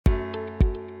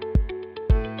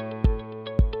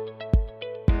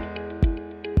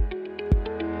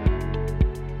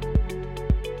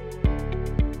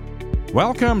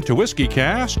Welcome to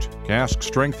WhiskyCast, cask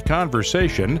strength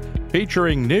conversation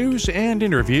featuring news and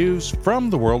interviews from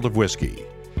the world of whiskey.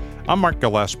 I'm Mark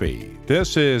Gillespie.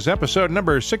 This is episode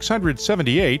number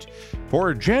 678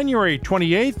 for January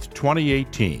 28th,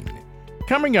 2018.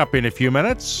 Coming up in a few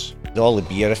minutes... All the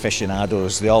beer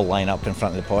aficionados, they all line up in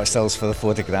front of the pot stills for the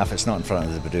photograph. It's not in front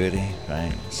of the brewery,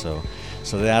 right? So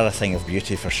they are a thing of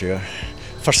beauty for sure.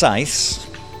 For size,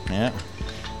 yeah.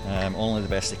 Only the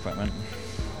best equipment.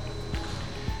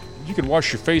 You could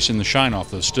wash your face in the shine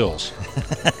off those stills.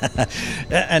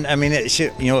 And I mean, it's,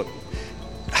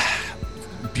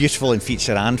 beautiful in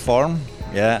feature and form,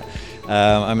 yeah.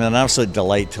 I mean, an absolute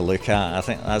delight to look at. I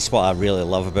think that's what I really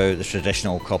love about the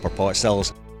traditional copper pot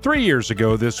stills. 3 years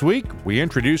ago this week, we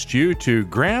introduced you to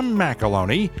Graeme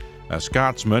Macaloney, a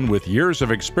Scotsman with years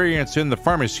of experience in the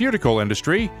pharmaceutical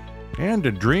industry and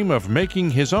a dream of making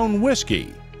his own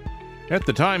whiskey. At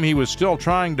the time, he was still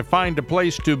trying to find a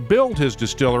place to build his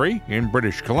distillery in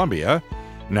British Columbia.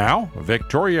 Now,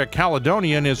 Victoria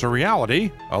Caledonian is a reality,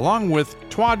 along with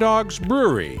Twa Dogs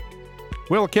Brewery.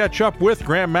 We'll catch up with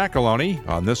Graeme Macaloney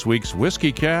on this week's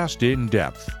WhiskyCast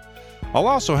In-Depth. I'll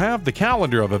also have the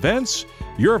calendar of events,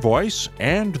 your voice,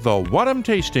 and the What I'm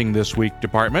Tasting This Week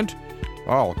department,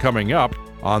 all coming up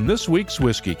on this week's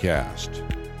WhiskyCast.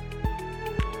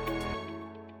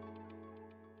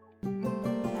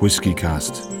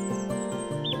 WhiskyCast,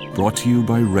 brought to you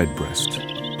by Redbreast,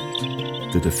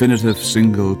 the definitive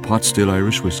single pot still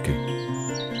Irish whiskey.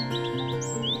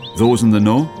 Those in the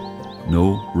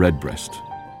know Redbreast.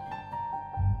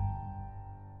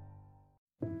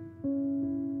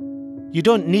 You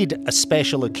don't need a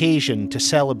special occasion to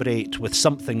celebrate with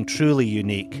something truly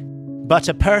unique, but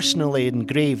a personally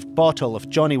engraved bottle of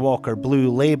Johnnie Walker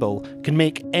Blue Label can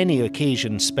make any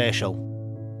occasion special.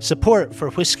 Support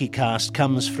for WhiskyCast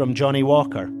comes from Johnnie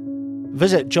Walker.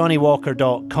 Visit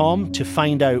johnnywalker.com to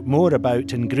find out more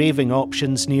about engraving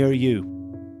options near you.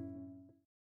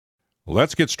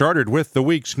 Let's get started with the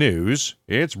week's news.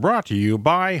 It's brought to you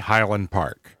by Highland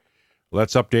Park.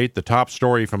 Let's update the top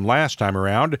story from last time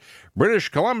around. British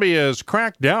Columbia's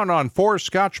cracked down on 4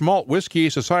 Scotch Malt Whisky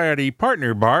Society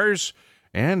partner bars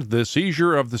and the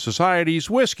seizure of the Society's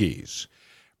whiskies.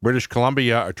 British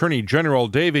Columbia Attorney General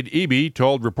David Eby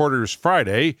told reporters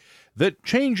Friday that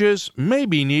changes may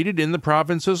be needed in the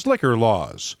province's liquor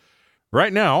laws.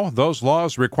 Right now, those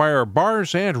laws require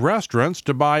bars and restaurants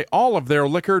to buy all of their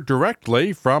liquor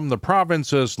directly from the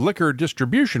province's liquor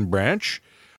distribution branch,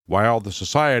 while the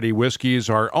Society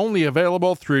whiskies are only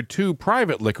available through 2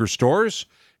 private liquor stores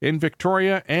in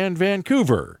Victoria and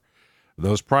Vancouver.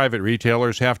 Those private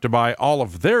retailers have to buy all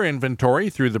of their inventory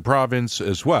through the province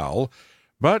as well,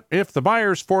 but if the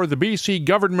buyers for the BC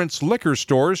government's liquor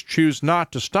stores choose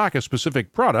not to stock a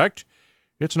specific product,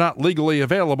 it's not legally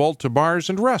available to bars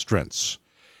and restaurants.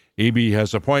 Eby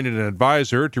has appointed an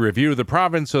advisor to review the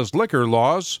province's liquor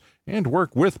laws and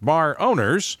work with bar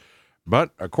owners,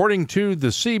 but according to the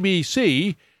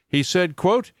CBC, he said,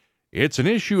 quote, "It's an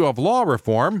issue of law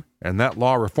reform, and that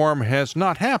law reform has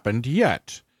not happened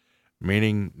yet,"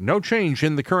 meaning no change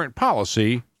in the current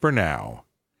policy for now.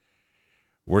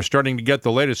 We're starting to get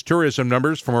the latest tourism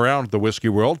numbers from around the whiskey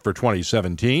world for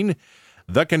 2017.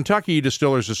 The Kentucky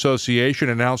Distillers Association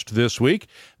announced this week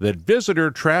that visitor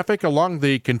traffic along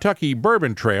the Kentucky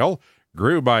Bourbon Trail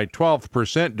grew by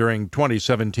 12% during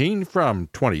 2017 from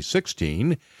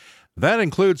 2016. That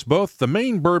includes both the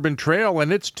main Bourbon Trail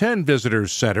and its 10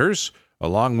 visitors centers,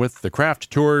 along with the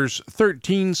craft tour's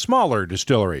 13 smaller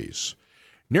distilleries.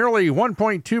 Nearly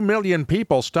 1.2 million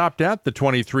people stopped at the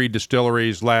 23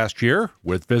 distilleries last year,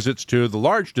 with visits to the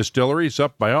large distilleries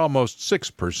up by almost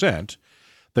 6%.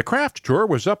 The craft tour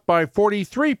was up by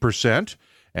 43%,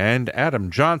 and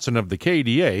Adam Johnson of the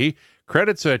KDA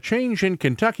credits a change in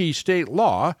Kentucky state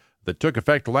law that took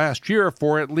effect last year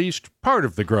for at least part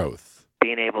of the growth.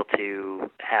 Being able to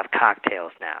have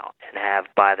cocktails now and have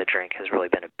buy the drink has really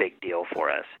been a big deal for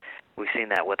us. We've seen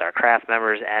that with our craft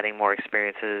members adding more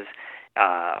experiences.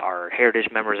 Our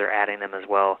heritage members are adding them as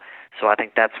well. So I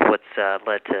think that's what's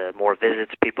led to more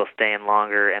visits, people staying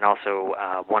longer, and also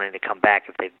wanting to come back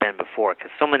if they've been before,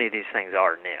 because so many of these things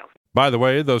are new. By the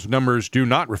way, those numbers do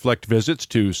not reflect visits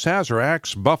to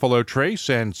Sazerac's Buffalo Trace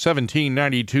and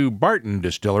 1792 Barton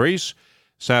distilleries.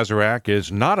 Sazerac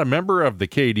is not a member of the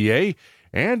KDA,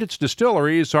 and its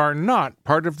distilleries are not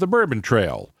part of the Bourbon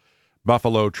Trail.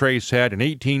 Buffalo Trace had an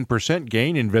 18%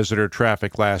 gain in visitor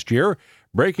traffic last year,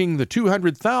 breaking the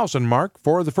 200,000 mark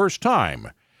for the first time.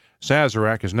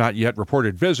 Sazerac has not yet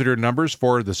reported visitor numbers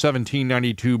for the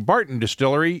 1792 Barton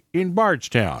Distillery in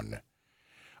Bardstown.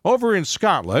 Over in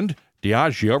Scotland,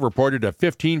 Diageo reported a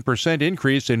 15%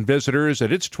 increase in visitors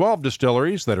at its 12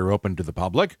 distilleries that are open to the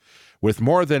public, with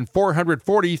more than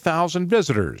 440,000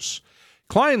 visitors.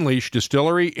 Kleinleich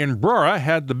Distillery in Brora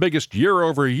had the biggest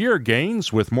year-over-year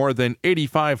gains, with more than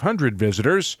 8,500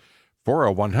 visitors, for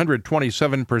a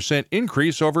 127%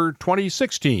 increase over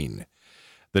 2016.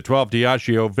 The 12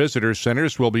 Diageo visitor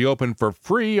centers will be open for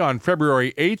free on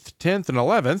February 8th, 10th, and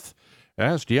 11th,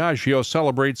 as Diageo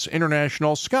celebrates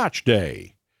International Scotch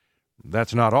Day.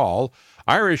 That's not all.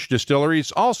 Irish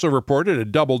distilleries also reported a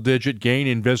double-digit gain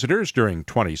in visitors during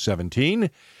 2017.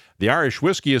 The Irish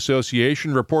Whisky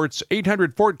Association reports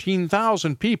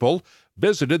 814,000 people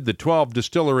visited the 12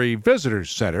 distillery visitor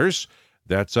centers.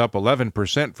 That's up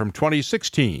 11% from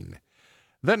 2016.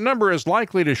 That number is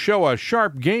likely to show a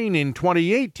sharp gain in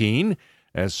 2018,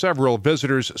 as several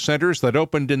visitors centers that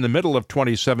opened in the middle of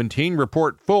 2017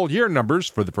 report full-year numbers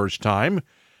for the first time.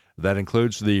 That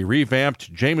includes the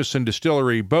revamped Jameson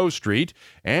Distillery Bow Street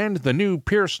and the new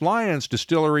Pierce Lyons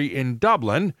Distillery in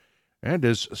Dublin, and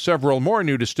as several more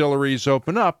new distilleries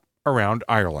open up around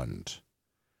Ireland.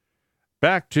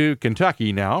 Back to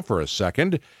Kentucky now for a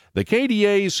second. The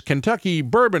KDA's Kentucky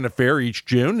Bourbon Affair each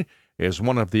June is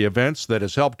one of the events that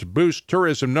has helped boost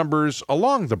tourism numbers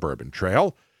along the Bourbon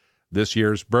Trail. This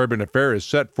year's Bourbon Affair is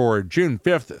set for June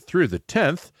 5th through the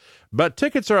 10th, but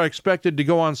tickets are expected to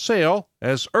go on sale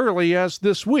as early as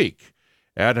this week.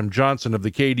 Adam Johnson of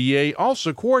the KDA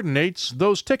also coordinates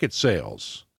those ticket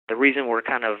sales. The reason we're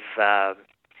kind of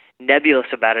nebulous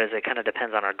about it is it kind of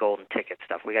depends on our golden ticket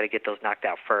stuff. We got to get those knocked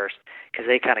out first because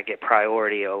they kind of get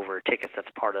priority over tickets. That's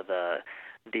part of the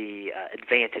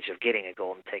advantage of getting a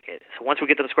golden ticket. So once we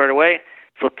get them squared away,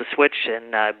 flip the switch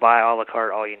and buy a la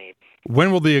carte all you need.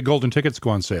 When will the golden tickets go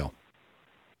on sale?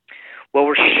 Well,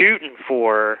 we're shooting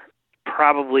for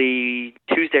probably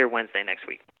Tuesday or Wednesday next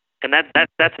week, and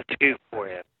that's a scoop for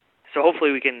you. So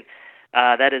hopefully we can.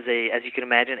 That is as you can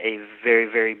imagine, a very,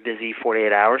 very busy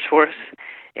 48 hours for us.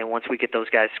 And once we get those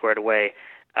guys squared away,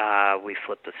 we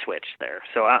flip the switch there.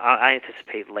 So I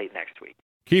anticipate late next week.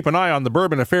 Keep an eye on the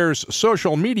Bourbon Affair's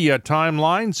social media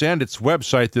timelines and its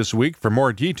website this week for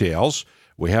more details.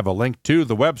 We have a link to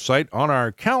the website on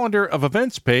our calendar of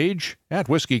events page at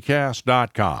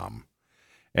whiskycast.com.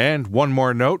 And one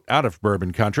more note out of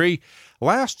Bourbon Country.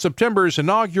 Last September's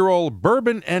inaugural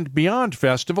Bourbon and Beyond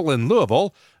Festival in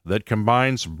Louisville that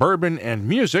combines bourbon and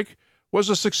music was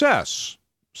a success.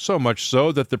 So much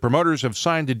so that the promoters have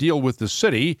signed a deal with the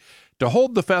city to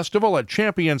hold the festival at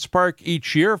Champions Park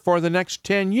each year for the next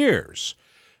 10 years.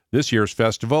 This year's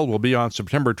festival will be on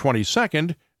September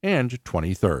 22nd and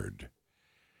 23rd.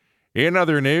 In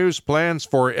other news, plans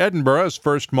for Edinburgh's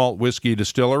first malt whiskey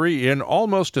distillery in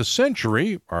almost a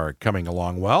century are coming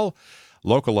along well.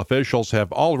 Local officials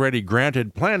have already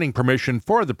granted planning permission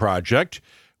for the project,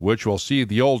 which will see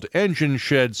the old engine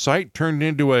shed site turned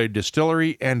into a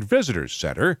distillery and visitors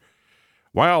center.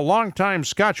 While longtime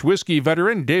Scotch whisky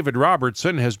veteran David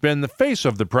Robertson has been the face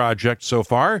of the project so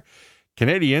far,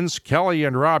 Canadians Kelly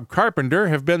and Rob Carpenter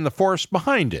have been the force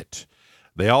behind it.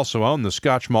 They also own the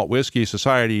Scotch Malt Whisky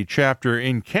Society chapter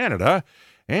in Canada,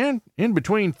 and in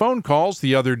between phone calls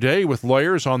the other day with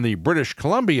lawyers on the British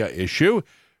Columbia issue,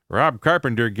 Rob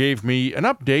Carpenter gave me an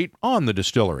update on the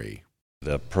distillery.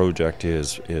 The project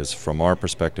is from our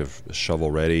perspective,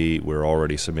 shovel ready. We're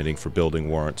already submitting for building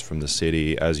warrants from the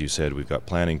city. As you said, we've got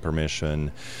planning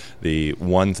permission. The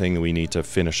one thing that we need to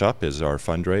finish up is our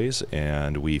fundraise,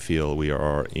 and we feel we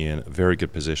are in a very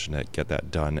good position to get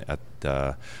that done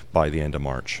by the end of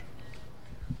March.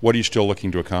 What are you still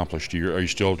looking to accomplish? Are you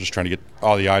still just trying to get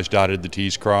all the I's dotted, the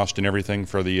T's crossed, and everything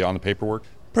for on the paperwork?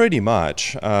 Pretty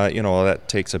much. That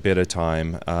takes a bit of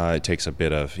time. It takes a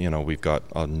bit of, we've got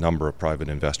a number of private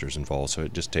investors involved, so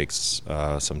it just takes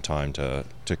some time to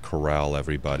corral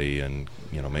everybody and,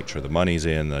 make sure the money's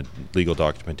in, the legal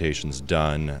documentation's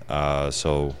done.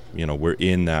 So we're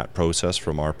in that process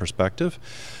from our perspective.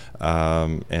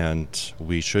 And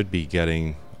we should be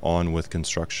getting on with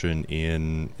construction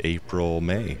in April,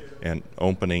 May, and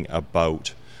opening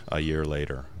about a year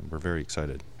later. We're very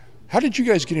excited. How did you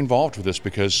guys get involved with this?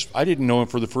 Because I didn't know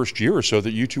for the first year or so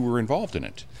that you two were involved in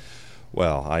it.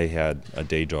 Well, I had a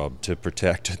day job to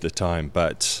protect at the time,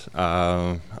 but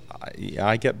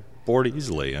I get bored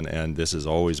easily, and this has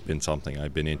always been something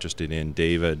I've been interested in.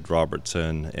 David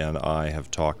Robertson and I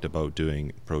have talked about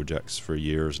doing projects for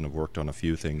years and have worked on a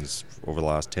few things over the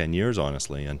last 10 years,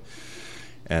 honestly,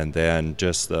 and then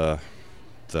just the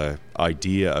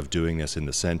idea of doing this in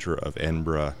the center of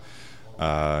Edinburgh,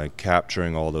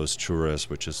 capturing all those tourists,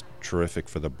 which is terrific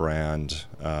for the brand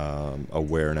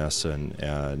awareness, and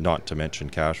not to mention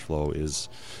cash flow, is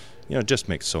just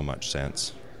makes so much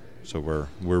sense. So we're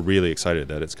really excited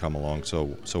that it's come along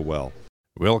so well.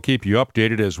 We'll keep you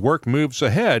updated as work moves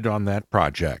ahead on that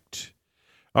project.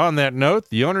 On that note,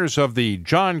 the owners of the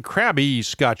John Krabby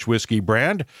Scotch whiskey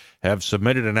brand have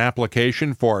submitted an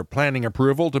application for planning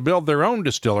approval to build their own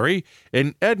distillery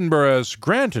in Edinburgh's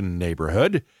Granton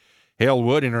neighborhood.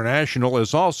 Halewood International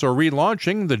is also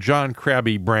relaunching the John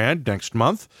Krabby brand next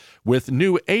month with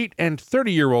new 8 and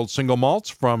 30-year-old single malts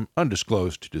from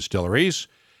undisclosed distilleries.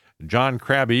 John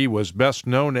Krabby was best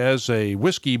known as a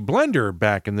whiskey blender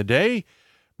back in the day,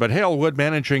 but Halewood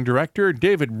Managing Director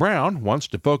David Brown wants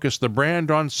to focus the brand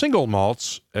on single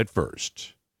malts at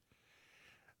first.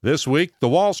 This week, the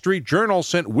Wall Street Journal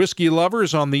sent whiskey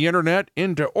lovers on the internet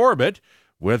into orbit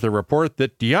with a report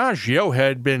that Diageo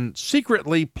had been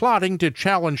secretly plotting to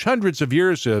challenge hundreds of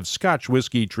years of Scotch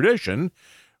whiskey tradition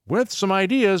with some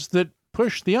ideas that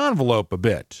pushed the envelope a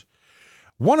bit.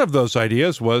 One of those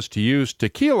ideas was to use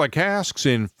tequila casks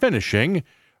in finishing,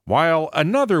 while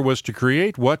another was to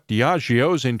create what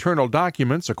Diageo's internal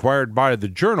documents acquired by the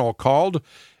Journal called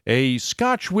a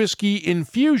Scotch whiskey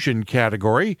infusion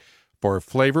category for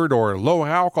flavored or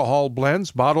low-alcohol blends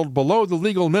bottled below the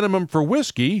legal minimum for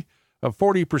whiskey of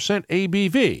 40%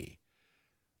 ABV.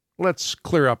 Let's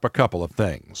clear up a couple of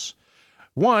things.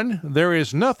 One, there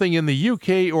is nothing in the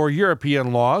UK or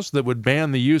European laws that would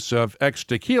ban the use of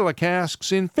ex-tequila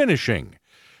casks in finishing.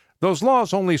 Those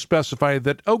laws only specify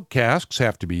that oak casks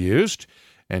have to be used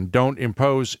and don't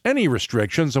impose any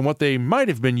restrictions on what they might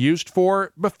have been used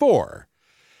for before.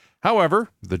 However,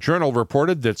 the Journal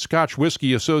reported that Scotch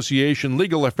Whisky Association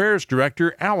Legal Affairs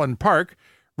Director Alan Park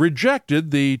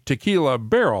rejected the tequila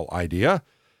barrel idea.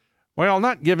 While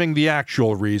not giving the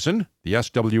actual reason, the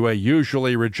SWA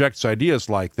usually rejects ideas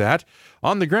like that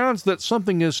on the grounds that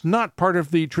something is not part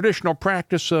of the traditional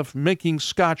practice of making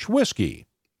Scotch whiskey.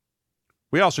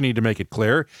 We also need to make it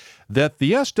clear that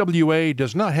the SWA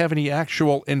does not have any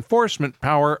actual enforcement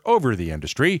power over the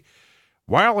industry.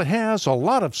 While it has a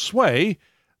lot of sway,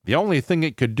 the only thing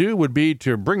it could do would be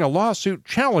to bring a lawsuit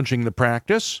challenging the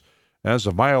practice as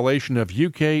a violation of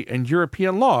UK and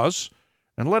European laws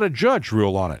and let a judge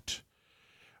rule on it.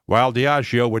 While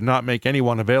Diageo would not make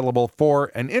anyone available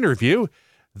for an interview,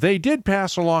 they did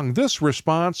pass along this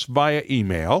response via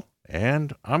email,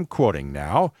 and I'm quoting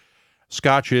now,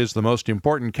 "Scotch is the most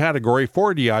important category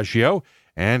for Diageo,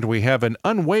 and we have an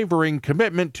unwavering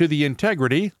commitment to the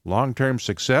integrity, long-term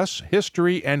success,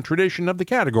 history, and tradition of the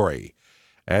category.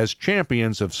 As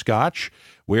champions of Scotch,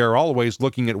 we are always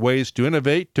looking at ways to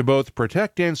innovate to both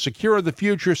protect and secure the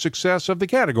future success of the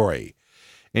category.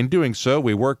 In doing so,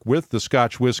 we work with the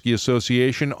Scotch Whisky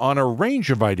Association on a range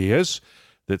of ideas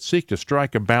that seek to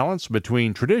strike a balance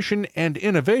between tradition and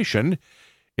innovation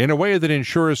in a way that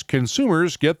ensures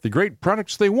consumers get the great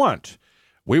products they want.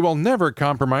 We will never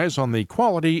compromise on the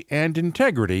quality and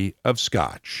integrity of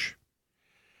Scotch."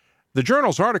 The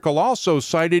Journal's article also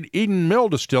cited Eden Mill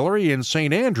Distillery in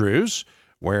St. Andrews,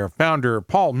 where founder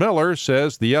Paul Miller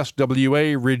says the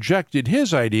SWA rejected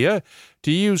his idea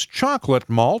to use chocolate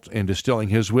malt in distilling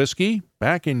his whiskey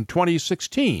back in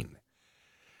 2016.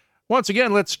 Once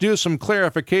again, let's do some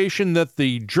clarification that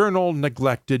the Journal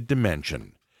neglected to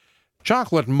mention.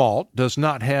 Chocolate malt does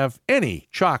not have any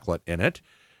chocolate in it.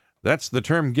 That's the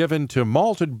term given to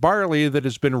malted barley that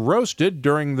has been roasted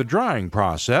during the drying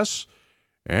process.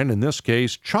 And in this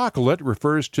case, chocolate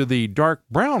refers to the dark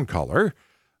brown color,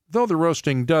 though the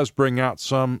roasting does bring out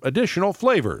some additional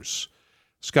flavors.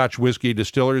 Scotch whiskey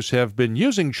distillers have been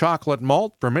using chocolate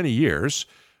malt for many years,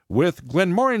 with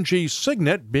Glenmorangie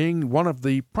Signet being one of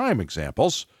the prime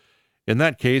examples. In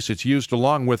that case, it's used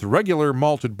along with regular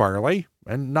malted barley,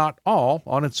 and not all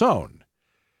on its own.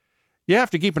 You have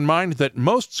to keep in mind that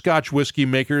most Scotch whiskey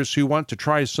makers who want to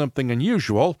try something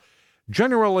unusual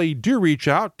generally do reach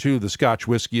out to the Scotch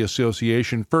Whisky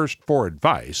Association first for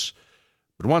advice.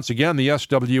 But once again, the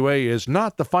SWA is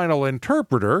not the final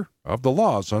interpreter of the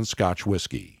laws on Scotch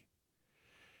whiskey.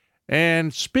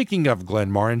 And speaking of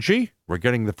Glenmorangie, we're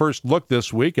getting the first look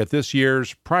this week at this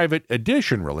year's private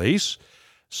edition release.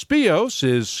 Speos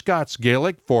is Scots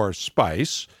Gaelic for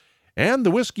spice, and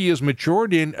the whiskey is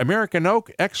matured in American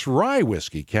Oak ex-rye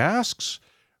whiskey casks.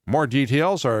 More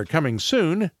details are coming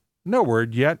soon. No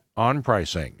word yet on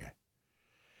pricing.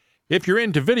 If you're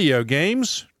into video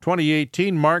games,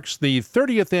 2018 marks the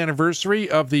 30th anniversary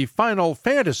of the Final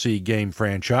Fantasy game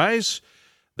franchise.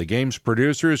 The game's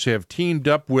producers have teamed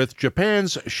up with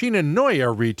Japan's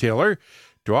Shinanoya retailer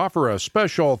to offer a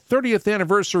special 30th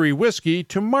anniversary whiskey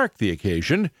to mark the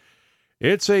occasion.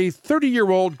 It's a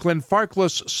 30-year-old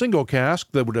Glenfarclas single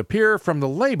cask that would appear from the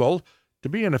label to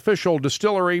be an official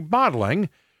distillery bottling.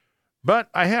 But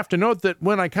I have to note that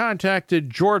when I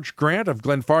contacted George Grant of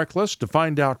Glenfarclas to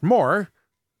find out more,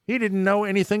 he didn't know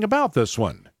anything about this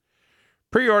one.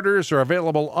 Pre-orders are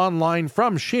available online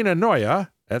from Sheena Noya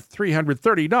at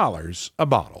 $330 a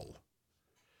bottle.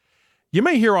 You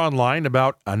may hear online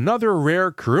about another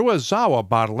rare Kurosawa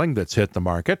bottling that's hit the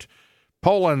market.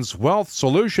 Poland's Wealth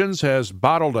Solutions has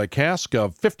bottled a cask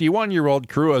of 51-year-old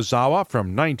Kurosawa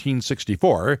from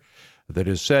 1964 that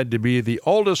is said to be the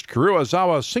oldest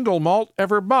Kurosawa single malt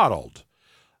ever bottled.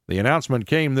 The announcement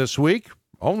came this week.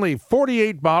 Only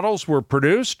 48 bottles were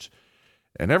produced,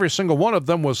 and every single one of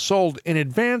them was sold in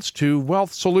advance to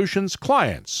Wealth Solutions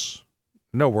clients.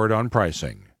 No word on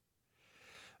pricing.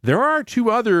 There are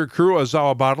two other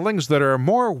Kurosawa bottlings that are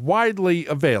more widely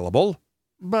available,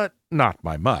 but not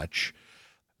by much.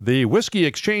 The Whisky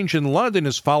Exchange in London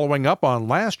is following up on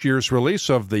last year's release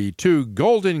of the two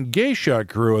Golden Geisha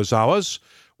Kurosawas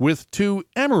with two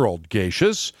Emerald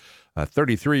Geishas, a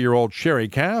 33-year-old sherry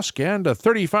cask and a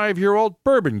 35-year-old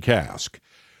bourbon cask.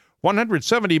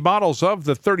 170 bottles of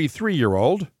the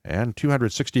 33-year-old and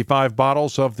 265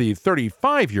 bottles of the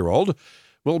 35-year-old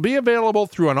will be available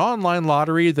through an online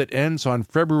lottery that ends on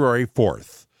February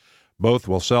 4th. Both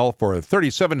will sell for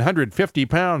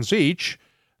 £3,750 each.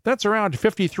 That's around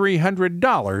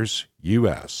 $5,300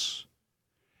 U.S.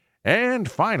 And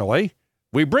finally,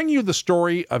 we bring you the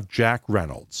story of Jack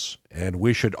Reynolds, and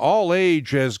we should all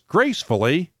age as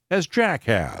gracefully as Jack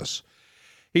has.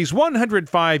 He's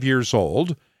 105 years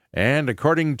old, and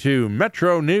according to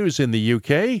Metro News in the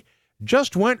UK,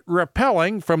 just went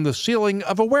rappelling from the ceiling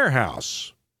of a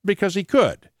warehouse because he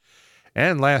could.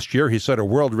 And last year he set a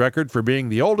world record for being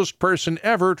the oldest person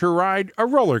ever to ride a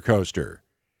roller coaster.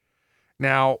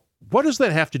 Now, what does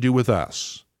that have to do with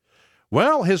us?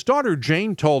 Well, his daughter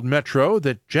Jane told Metro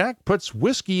that Jack puts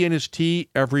whiskey in his tea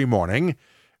every morning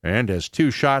and has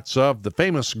 2 shots of the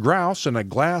famous grouse in a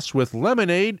glass with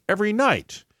lemonade every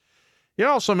night. He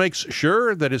also makes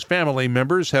sure that his family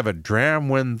members have a dram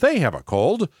when they have a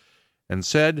cold, and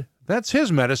said that's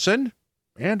his medicine,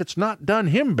 and it's not done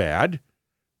him bad.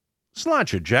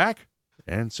 Sláinte, Jack.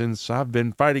 And since I've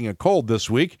been fighting a cold this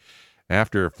week,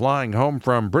 after flying home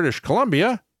from British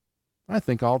Columbia, I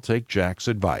think I'll take Jack's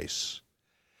advice.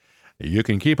 You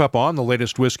can keep up on the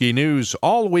latest whiskey news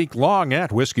all week long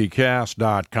at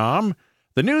whiskycast.com.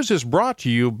 The news is brought to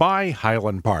you by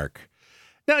Highland Park.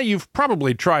 Now, you've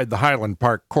probably tried the Highland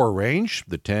Park core range,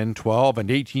 the 10, 12, and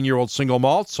 18-year-old single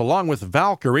malts, along with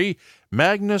Valkyrie,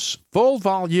 Magnus, Full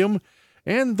Volume,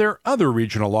 and their other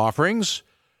regional offerings.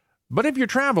 But if you're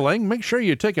traveling, make sure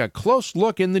you take a close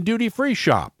look in the duty-free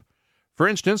shop. For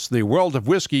instance, the World of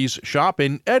Whiskies shop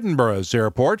in Edinburgh's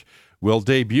airport will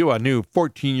debut a new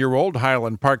 14-year-old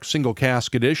Highland Park single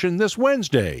cask edition this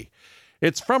Wednesday.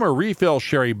 It's from a refill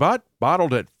sherry butt,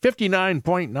 bottled at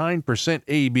 59.9%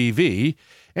 ABV,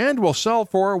 and will sell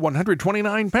for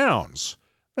 £129.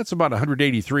 That's about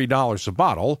 $183 a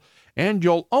bottle, and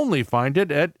you'll only find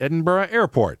it at Edinburgh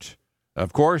Airport.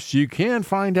 Of course, you can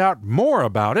find out more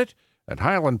about it at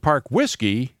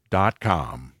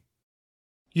highlandparkwhiskey.com.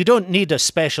 You don't need a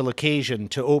special occasion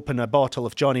to open a bottle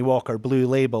of Johnnie Walker Blue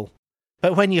Label.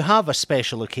 But when you have a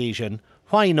special occasion,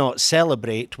 why not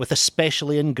celebrate with a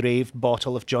specially engraved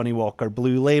bottle of Johnnie Walker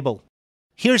Blue Label?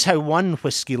 Here's how one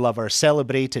whiskey lover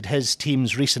celebrated his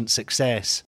team's recent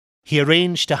success. He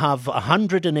arranged to have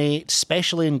 108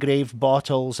 specially engraved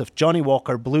bottles of Johnnie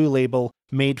Walker Blue Label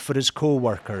made for his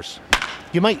co-workers.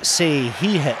 You might say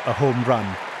he hit a home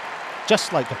run.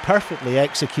 Just like a perfectly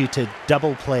executed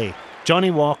double play,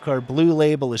 Johnnie Walker Blue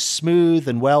Label is smooth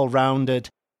and well-rounded,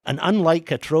 and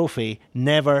unlike a trophy,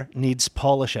 never needs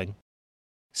polishing.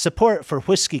 Support for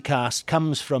WhiskyCast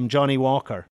comes from Johnnie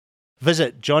Walker.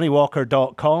 Visit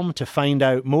johnnywalker.com to find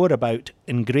out more about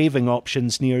engraving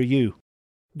options near you.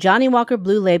 Johnnie Walker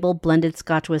Blue Label Blended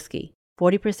Scotch Whisky,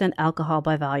 40% alcohol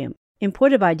by volume.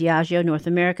 Imported by Diageo North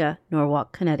America,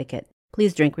 Norwalk, Connecticut.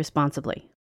 Please drink responsibly.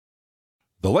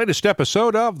 The latest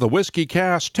episode of the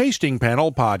WhiskyCast Tasting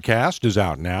Panel podcast is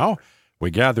out now.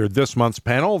 We gathered this month's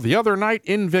panel the other night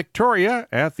in Victoria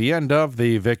at the end of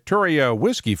the Victoria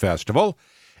Whiskey Festival,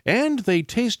 and they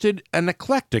tasted an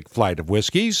eclectic flight of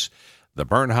whiskeys: the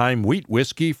Bernheim Wheat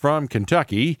Whiskey from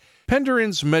Kentucky,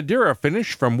 Penderyn's Madeira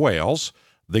Finish from Wales,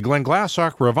 the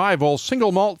Glenglassaugh Revival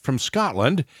Single Malt from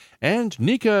Scotland, and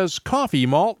Nikka's Coffee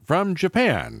Malt from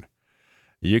Japan.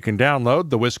 You can download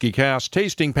the WhiskyCast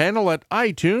Tasting Panel at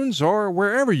iTunes or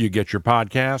wherever you get your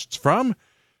podcasts from,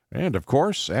 and of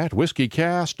course at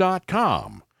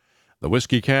whiskycast.com. The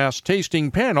WhiskyCast Tasting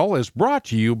Panel is brought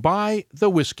to you by the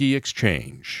Whiskey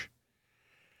Exchange.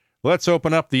 Let's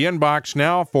open up the inbox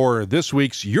now for this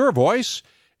week's Your Voice.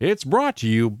 It's brought to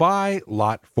you by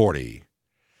Lot 40.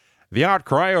 The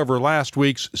outcry over last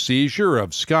week's seizure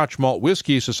of Scotch Malt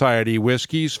Whisky Society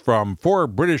whiskies from 4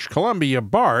 British Columbia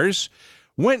bars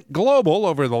went global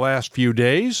over the last few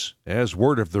days as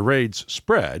word of the raids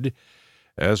spread.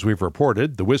 As we've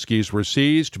reported, the whiskeys were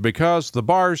seized because the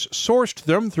bars sourced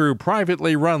them through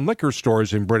privately run liquor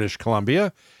stores in British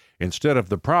Columbia instead of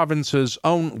the province's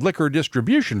own liquor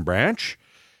distribution branch,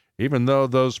 even though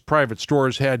those private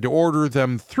stores had to order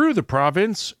them through the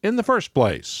province in the first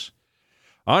place.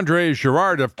 Andre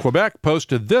Girard of Quebec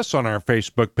posted this on our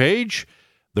Facebook page: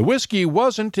 "The whiskey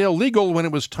wasn't illegal when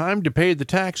it was time to pay the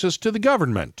taxes to the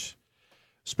government."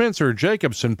 Spencer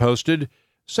Jacobson posted,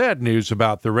 "Sad news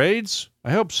about the raids.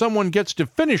 I hope someone gets to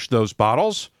finish those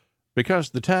bottles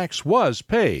because the tax was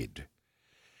paid."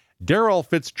 Daryl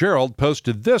Fitzgerald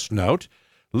posted this note: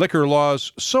 "Liquor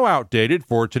laws so outdated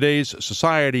for today's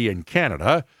society in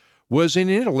Canada. Was in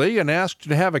Italy and asked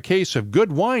to have a case of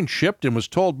good wine shipped and was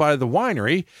told by the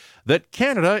winery that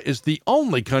Canada is the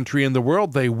only country in the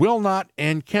world they will not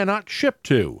and cannot ship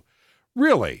to.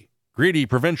 Really, greedy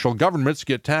provincial governments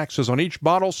get taxes on each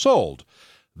bottle sold.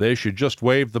 They should just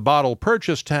waive the bottle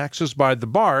purchase taxes by the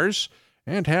bars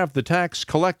and have the tax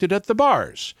collected at the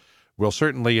bars. Will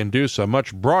certainly induce a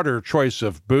much broader choice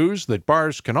of booze that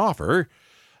bars can offer.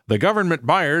 The government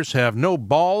buyers have no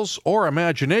balls or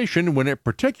imagination when it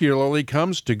particularly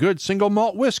comes to good single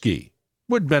malt whiskey.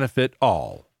 Would benefit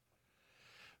all."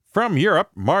 From Europe,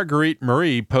 Marguerite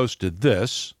Marie posted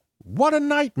this: "What a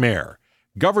nightmare!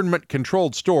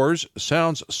 Government-controlled stores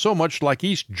sounds so much like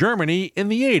East Germany in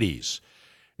the 80s.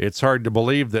 It's hard to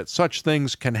believe that such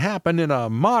things can happen in a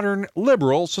modern,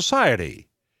 liberal society."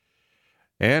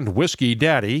 And Whiskey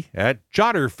Daddy at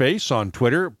Jotterface on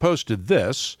Twitter posted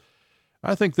this: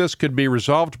 "I think this could be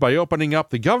resolved by opening up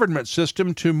the government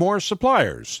system to more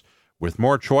suppliers. With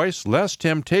more choice, less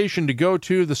temptation to go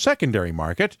to the secondary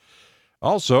market.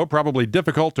 Also, probably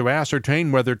difficult to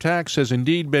ascertain whether tax has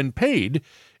indeed been paid.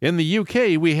 In the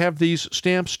UK, we have these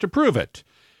stamps to prove it."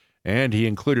 And he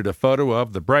included a photo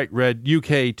of the bright red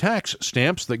UK tax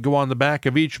stamps that go on the back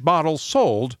of each bottle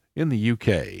sold in the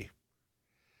UK.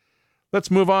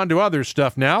 Let's move on to other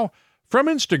stuff now. From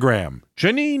Instagram,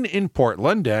 Janine in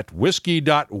Portland at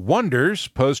whiskey.wonders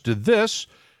posted this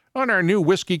on our new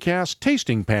WhiskyCast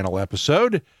tasting panel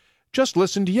episode. "Just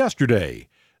listened yesterday.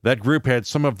 That group had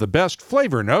some of the best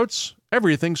flavor notes.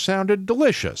 Everything sounded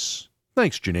delicious.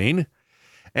 Thanks, Janine."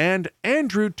 And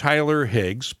Andrew Tyler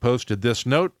Higgs posted this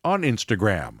note on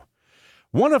Instagram: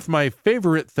 "One of my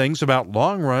favorite things about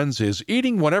long runs is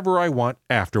eating whatever I want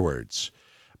afterwards.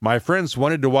 My friends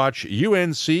wanted to watch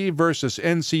UNC versus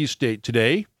NC State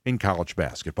today in college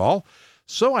basketball,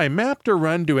 so I mapped a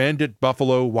run to end at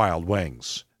Buffalo Wild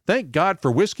Wings. Thank God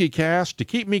for WhiskyCast to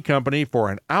keep me company for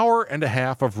an hour and a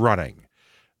half of running.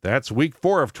 That's week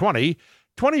 4 of 20,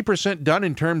 20% done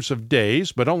in terms of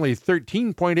days, but only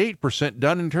 13.8%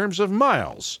 done in terms of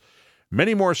miles.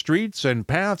 Many more streets and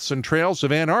paths and trails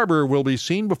of Ann Arbor will be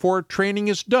seen before training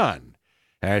is done.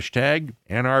 Hashtag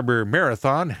Ann Arbor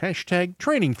Marathon, hashtag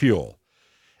training fuel.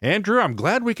 Andrew, I'm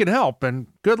glad we could help, and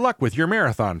good luck with your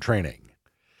marathon training."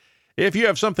 If you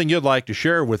have something you'd like to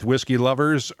share with whiskey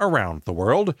lovers around the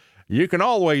world, you can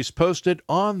always post it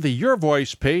on the Your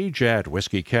Voice page at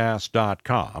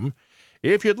whiskycast.com.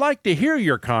 If you'd like to hear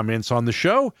your comments on the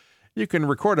show, you can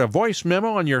record a voice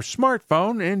memo on your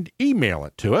smartphone and email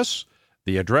it to us.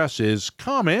 The address is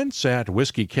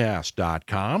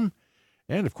comments@whiskycast.com.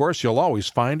 And, of course, you'll always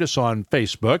find us on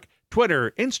Facebook,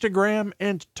 Twitter, Instagram,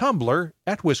 and Tumblr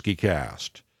at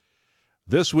WhiskyCast.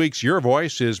 This week's Your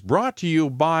Voice is brought to you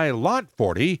by Lot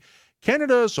 40,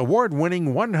 Canada's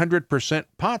award-winning 100%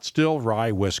 pot still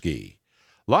rye whiskey.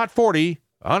 Lot 40,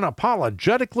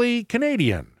 unapologetically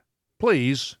Canadian.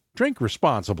 Please drink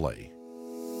responsibly.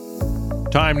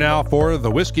 Time now for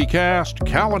the WhiskyCast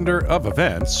calendar of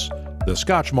events. The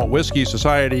Scotch Malt Whisky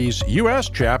Society's U.S.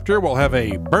 chapter will have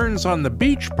a Burns on the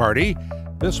Beach party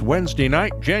this Wednesday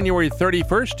night, January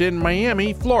 31st in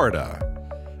Miami, Florida.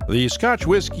 The Scotch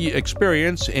Whisky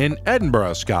Experience in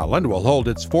Edinburgh, Scotland will hold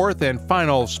its 4th and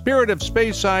final Spirit of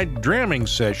Speyside Dramming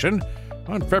session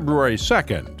on February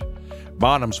 2nd.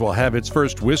 Bonhams will have its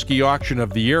first whiskey auction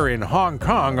of the year in Hong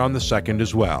Kong on the 2nd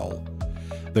as well.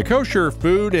 The Kosher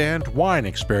Food and Wine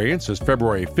Experience is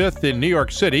February 5th in New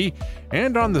York City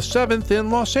and on the 7th in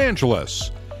Los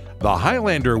Angeles. The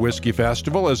Highlander Whiskey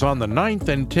Festival is on the 9th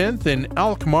and 10th in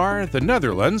Alkmaar, the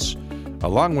Netherlands,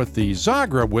 along with the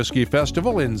Zagreb Whiskey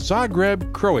Festival in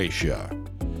Zagreb, Croatia.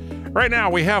 Right now,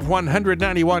 we have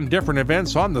 191 different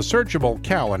events on the searchable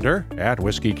calendar at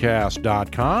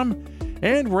whiskycast.com,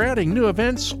 and we're adding new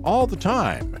events all the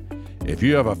time. If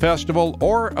you have a festival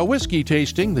or a whiskey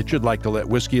tasting that you'd like to let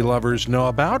whiskey lovers know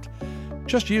about,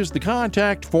 just use the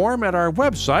contact form at our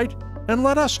website and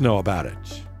let us know about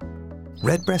it.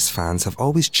 Redbreast fans have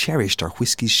always cherished our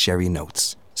whiskey's sherry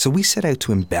notes, so we set out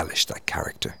to embellish that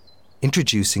character.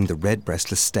 Introducing the Redbreast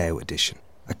Listowel edition,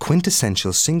 a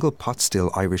quintessential single pot still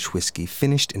Irish whiskey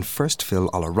finished in first fill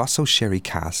Oloroso sherry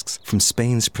casks from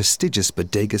Spain's prestigious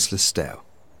Bodegas Listowel.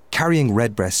 Carrying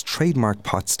Redbreast's trademark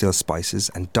pot still spices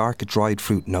and dark dried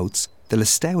fruit notes, the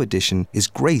Listowel edition is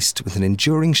graced with an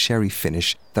enduring sherry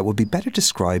finish that would be better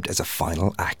described as a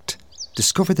final act.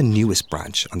 Discover the newest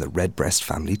branch on the Redbreast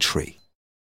family tree.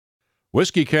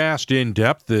 WhiskyCast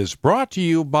In-Depth is brought to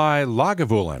you by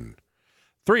Lagavulin.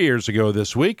 3 years ago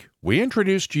this week, we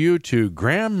introduced you to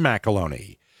Graeme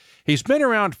Macaloney. He's been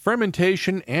around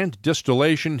fermentation and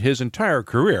distillation his entire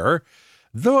career,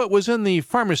 though it was in the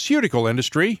pharmaceutical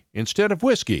industry instead of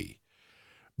whiskey.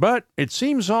 But it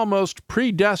seems almost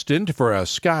predestined for a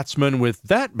Scotsman with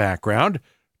that background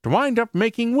to wind up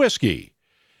making whiskey.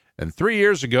 And 3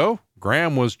 years ago,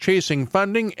 Graeme was chasing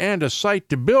funding and a site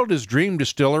to build his dream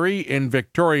distillery in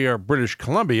Victoria, British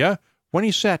Columbia, when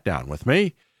he sat down with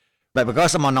me. But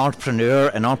because I'm an entrepreneur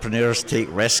and entrepreneurs take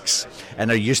risks and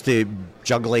are used to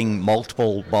juggling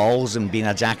multiple balls and being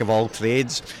a jack of all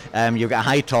trades, you've got a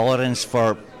high tolerance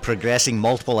for progressing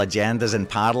multiple agendas in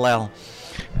parallel.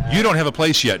 You don't have a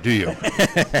place yet, do you?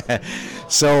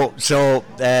 So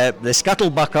the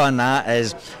scuttlebutt on that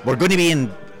is we're going to be in,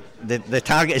 the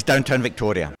target is downtown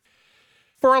Victoria.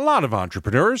 For a lot of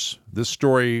entrepreneurs, this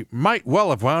story might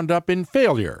well have wound up in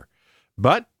failure.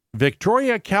 But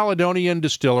Victoria Caledonian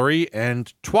Distillery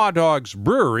and Twa Dogs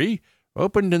Brewery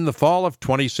opened in the fall of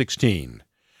 2016.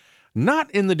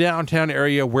 Not in the downtown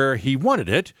area where he wanted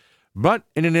it, but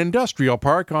in an industrial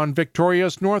park on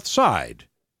Victoria's north side.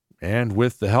 And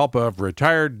with the help of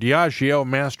retired Diageo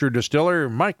master distiller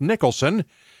Mike Nicolson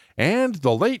and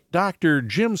the late Dr.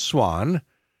 Jim Swan,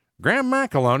 Graeme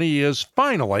Macaloney is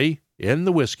finally in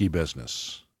the whiskey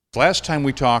business. Last time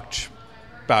we talked,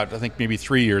 about I think maybe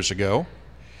 3 years ago,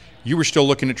 you were still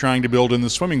looking at trying to build in the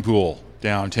swimming pool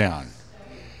downtown.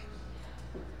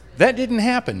 That didn't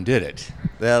happen, did it?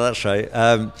 Yeah, that's right.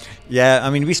 I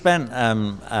mean, we spent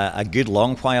a good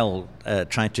long while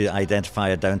trying to identify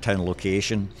a downtown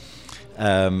location.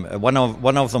 One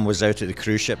of them was out at the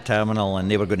cruise ship terminal, and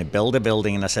they were going to build a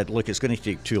building, and I said, look, it's going to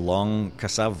take too long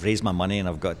because I've raised my money and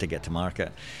I've got to get to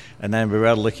market. And then we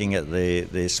were looking at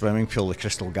the swimming pool, the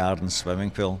Crystal Gardens swimming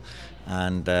pool,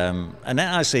 and then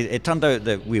actually it turned out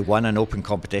that we won an open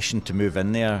competition to move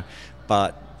in there,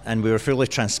 and we were fully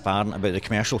transparent about the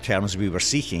commercial terms we were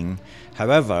seeking.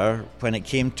 However, when it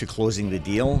came to closing the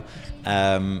deal,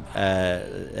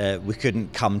 we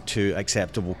couldn't come to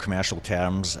acceptable commercial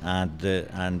terms,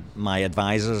 and my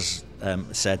advisors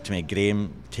said to me,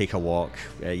 Graeme, take a walk,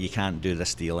 you can't do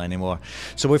this deal anymore.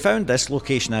 So we found this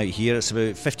location out here. It's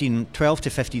about 12 to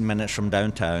 15 minutes from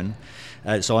downtown.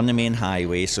 It's on the main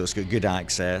highway, so it's got good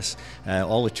access.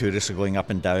 All the tourists are going up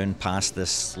and down past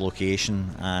this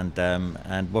location,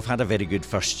 and we've had a very good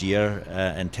first year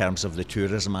in terms of the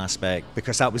tourism aspect,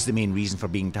 because that was the main reason for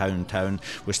being downtown,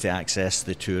 was to access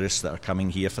the tourists that are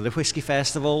coming here for the Whisky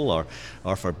Festival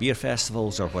or for beer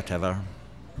festivals or whatever.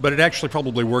 But it actually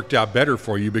probably worked out better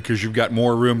for you because you've got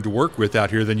more room to work with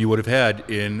out here than you would have had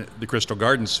in the Crystal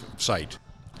Gardens site.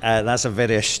 That's a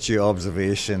very astute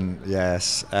observation,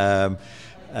 yes. I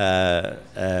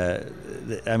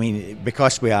mean,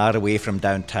 because we are away from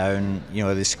downtown,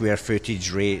 the square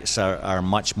footage rates are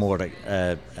much more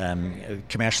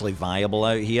commercially viable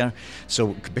out here.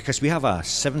 So because we have a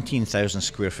 17,000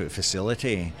 square foot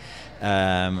facility,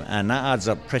 and that adds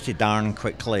up pretty darn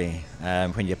quickly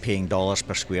when you're paying dollars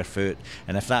per square foot.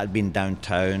 And if that had been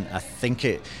downtown, I think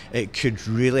it could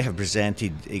really have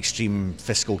presented extreme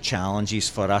fiscal challenges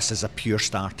for us as a pure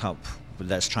startup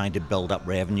that's trying to build up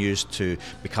revenues to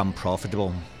become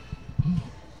profitable.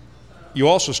 You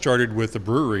also started with the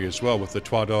brewery as well, with the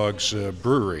Twa Dogs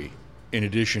Brewery, in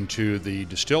addition to the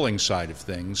distilling side of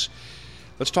things.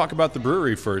 Let's talk about the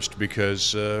brewery first,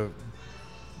 because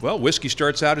whiskey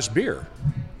starts out as beer.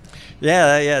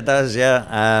 Yeah, it does,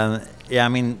 yeah. I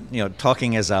mean,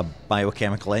 talking as a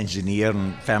biochemical engineer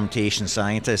and fermentation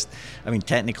scientist, I mean,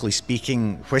 technically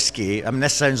speaking, whiskey, I mean,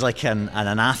 this sounds like an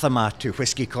anathema to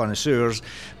whiskey connoisseurs,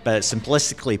 but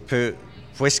simplistically put,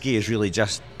 whiskey is really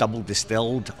just double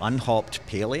distilled, unhopped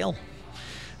pale ale.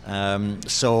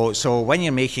 So when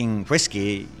you're making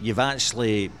whiskey, you've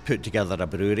actually put together a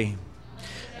brewery.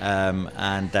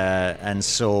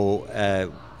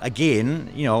 again,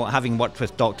 having worked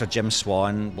with Dr. Jim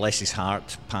Swan, bless his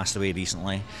heart, passed away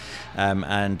recently,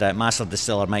 and master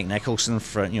distiller Mike Nicolson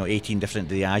for 18 different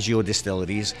Diageo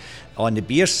distilleries. On the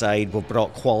beer side, we've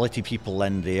brought quality people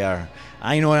in there.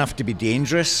 I know enough to be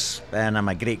dangerous, and I'm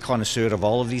a great connoisseur of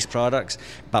all of these products,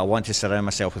 but I want to surround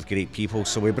myself with great people.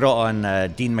 So we brought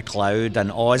on Dean McLeod, an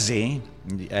Aussie,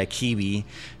 Kiwi,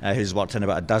 who's worked in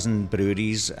about a dozen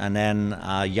breweries, and then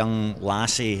a young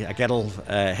lassie, a girl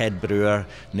head brewer,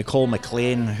 Nicole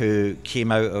McLean, who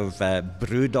came out of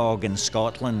Brewdog in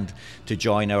Scotland to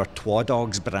join our Twa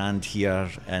Dogs brand here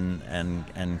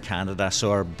in Canada.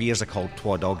 So our beers are called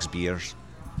Twa Dogs beers.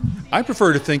 I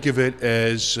prefer to think of it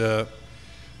as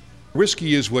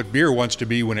whiskey is what beer wants to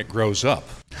be when it grows up.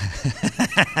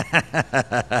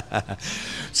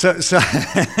 So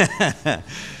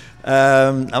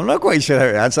I'm not quite sure how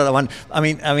to answer that one. I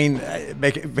mean,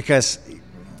 because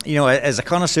as a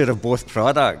connoisseur of both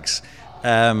products,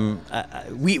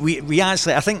 we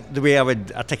actually, I think the way I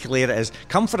would articulate it is,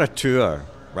 come for a tour,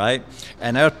 right?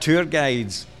 And our tour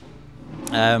guides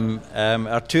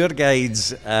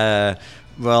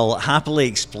will happily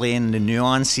explain the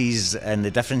nuances and the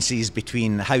differences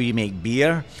between how you make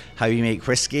beer, how you make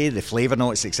whiskey, the flavour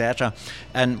notes, etc.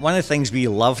 And one of the things we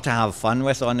love to have fun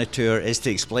with on the tour is to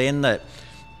explain that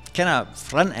kind of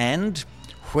front end,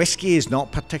 whiskey is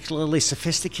not particularly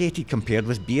sophisticated compared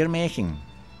with beer making.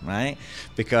 Right,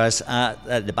 because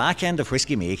at the back end of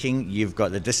whiskey making, you've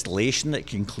got the distillation that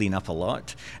can clean up a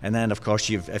lot, and then of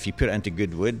course if you put it into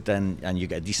good wood and you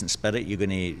get a decent spirit, you're going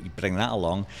to bring that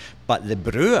along. But the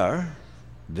brewer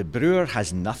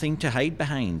has nothing to hide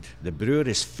behind. The brewer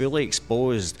is fully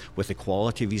exposed with the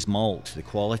quality of his malt, the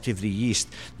quality of the yeast,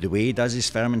 the way he does his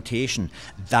fermentation.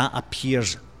 That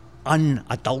appears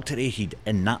unadulterated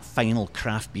in that final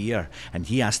craft beer, and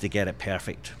he has to get it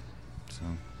perfect. So.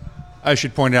 I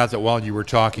should point out that while you were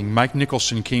talking, Mike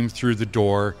Nicolson came through the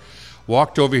door,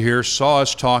 walked over here, saw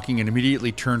us talking, and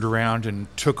immediately turned around and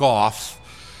took off.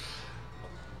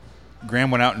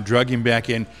 Graeme went out and drug him back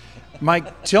in.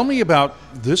 Mike, tell me about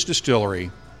this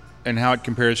distillery and how it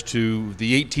compares to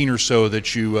the 18 or so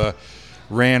that you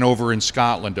ran over in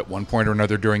Scotland at one point or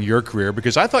another during your career,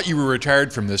 because I thought you were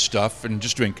retired from this stuff and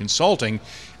just doing consulting,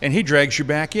 and he drags you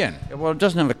back in. Well, it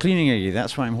doesn't have a cleaning area.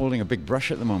 That's why I'm holding a big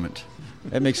brush at the moment.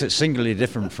 It makes it singularly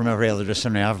different from every other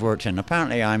distillery I've worked in.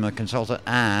 Apparently, I'm a consultant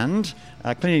and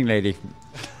a cleaning lady.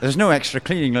 There's no extra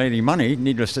cleaning lady money,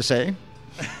 needless to say.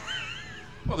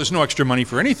 Well, there's no extra money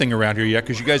for anything around here yet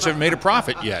because you guys haven't made a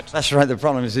profit yet. That's right. The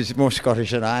problem is it's more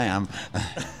Scottish than I am.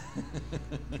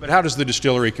 But how does the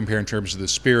distillery compare in terms of the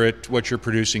spirit, what you're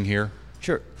producing here?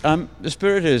 Sure. The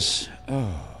spirit is,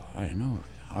 I don't know,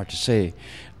 hard to say.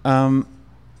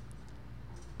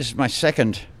 This is my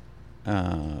second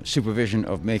supervision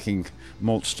of making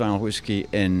malt-style whiskey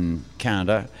in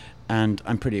Canada, and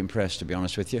I'm pretty impressed, to be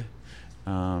honest with you.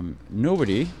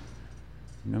 Nobody,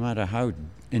 no matter how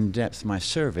in-depth my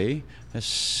survey, has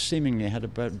seemingly had a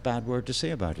bad word to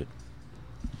say about it.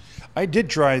 I did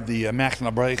try the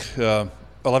Macaloney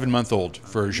 11-month-old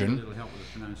version. A little help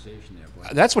with the pronunciation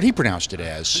there. That's what he pronounced it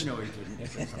as. No, he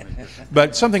didn't.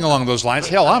 But something along those lines.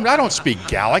 Hell, I don't speak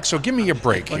Gaelic, so give me a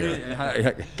break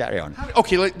here. Carry on.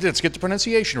 Okay, let's get the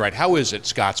pronunciation right. How is it,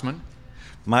 Scotsman?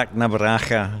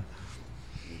 Macnabracha.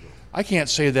 I can't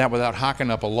say that without hocking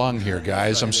up a lung here,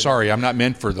 guys. I'm sorry, I'm not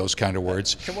meant for those kind of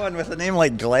words. Come on, with a name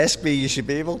like Gillespie, you should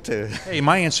be able to. Hey,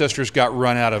 my ancestors got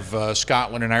run out of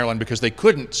Scotland and Ireland because they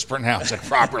couldn't pronounce it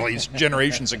properly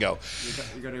generations ago.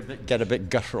 You got to get a bit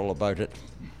guttural about it.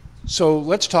 So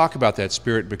let's talk about that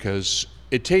spirit, because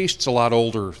it tastes a lot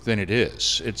older than it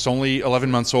is. It's only 11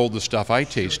 months old, the stuff I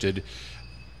tasted.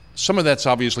 Some of that's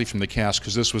obviously from the cask,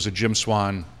 because this was a Jim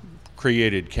Swan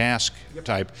created cask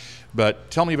type.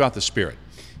 But tell me about the spirit.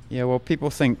 Yeah, well,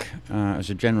 people think, as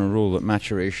a general rule, that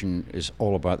maturation is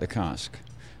all about the cask.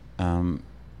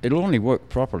 It'll only work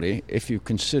properly if you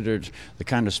considered the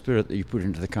kind of spirit that you put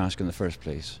into the cask in the first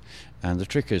place. And the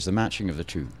trick is the matching of the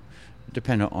two,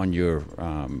 dependent on your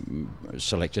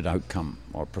selected outcome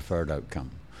or preferred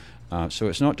outcome. So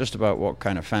it's not just about what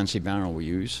kind of fancy barrel we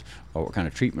use or what kind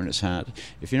of treatment it's had.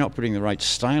 If you're not putting the right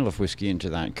style of whiskey into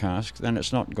that cask, then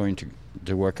it's not going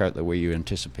to work out the way you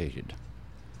anticipated.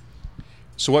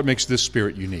 So what makes this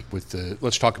spirit unique?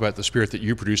 Let's talk about the spirit that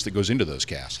you produce that goes into those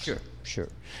casks. Sure.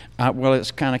 Well,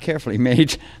 it's kind of carefully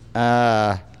made.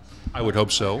 I would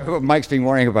hope so. Mike's been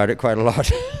worrying about it quite a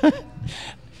lot.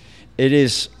 It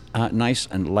is nice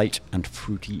and light and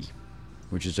fruity,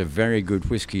 which is a very good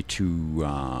whiskey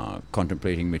to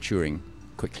contemplating maturing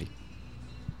quickly.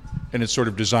 And it's sort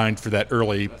of designed for that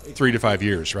early 3 to 5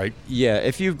 years, right? Yeah,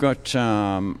 if you've got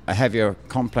a heavier,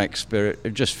 complex spirit,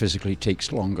 it just physically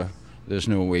takes longer. There's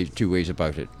no two ways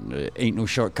about it. There ain't no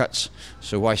shortcuts.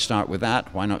 So why start with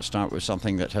that? Why not start with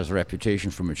something that has a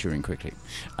reputation for maturing quickly?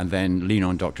 And then lean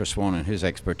on Dr. Swan and his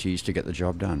expertise to get the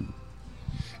job done.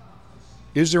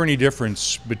 Is there any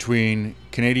difference between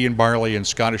Canadian barley and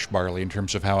Scottish barley in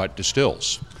terms of how it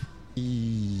distills?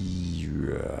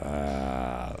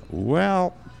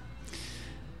 Well,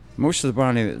 most of the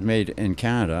barley that's made in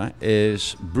Canada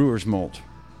is brewer's malt.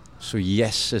 So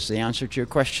yes is the answer to your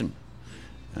question.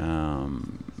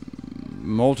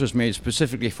 Malt is made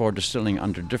specifically for distilling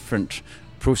under different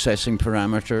processing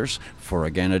parameters for,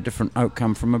 again, a different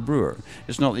outcome from a brewer.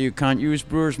 It's not that you can't use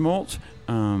brewer's malt,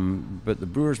 but the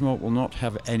brewer's malt will not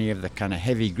have any of the kind of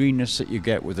heavy greenness that you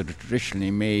get with a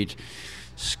traditionally made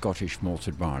Scottish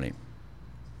malted barley.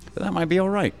 But that might be all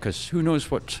right, because who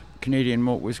knows what Canadian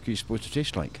malt whiskey is supposed to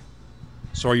taste like.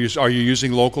 So are you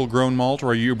using local grown malt,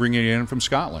 or are you bringing it in from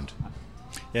Scotland?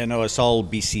 Yeah, no, it's all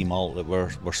BC malt that we're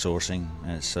sourcing.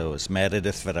 So it's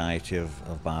Meredith variety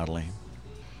of barley.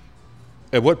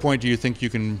 At what point do you think you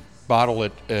can bottle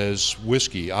it as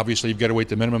whiskey? Obviously, you've got to wait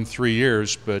the minimum 3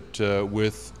 years, but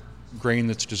with grain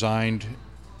that's designed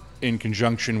in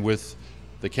conjunction with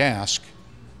the cask,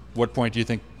 what point do you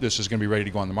think this is going to be ready to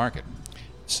go on the market?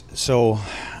 So,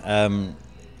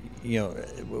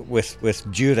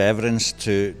 with due reverence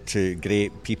to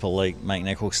great people like Mike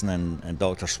Nicolson and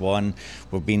Dr. Swan,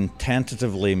 we've been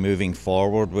tentatively moving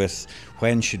forward with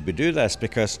when should we do this,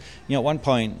 because at one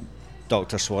point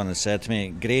Dr. Swan had said to me,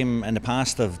 Graeme, in the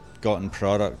past I've gotten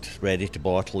product ready to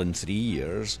bottle in 3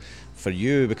 years. For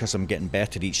you, because I'm getting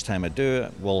better each time I do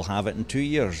it, we'll have it in 2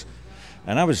 years.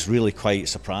 And I was really quite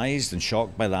surprised and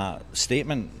shocked by that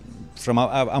statement from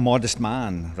a modest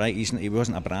man, right? He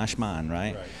wasn't a brash man,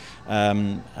 right?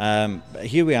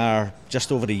 Here we are,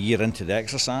 just over a year into the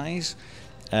exercise,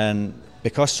 and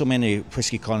because so many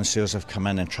whisky connoisseurs have come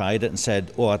in and tried it and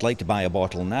said, oh, I'd like to buy a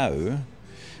bottle now,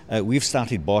 we've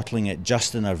started bottling it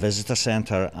just in our visitor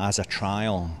centre as a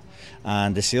trial,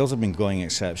 and the sales have been going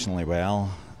exceptionally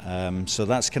well. So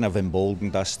that's kind of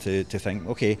emboldened us to think,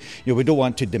 okay, we don't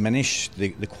want to diminish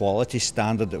the quality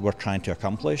standard that we're trying to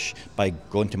accomplish by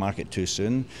going to market too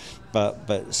soon,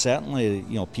 but certainly,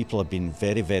 people have been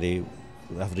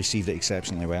have received it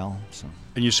exceptionally well. So.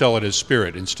 And you sell it as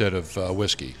spirit instead of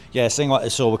whiskey? Yeah,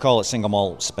 so we call it single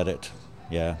malt spirit,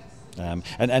 yeah.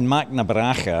 And Mac na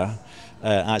Bracha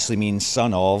actually means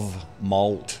son of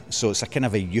malt, so it's a kind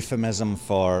of a euphemism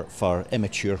for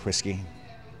immature whiskey.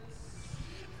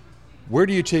 Where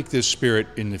do you take this spirit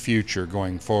in the future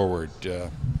going forward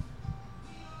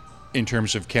in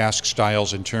terms of cask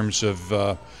styles, in terms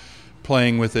of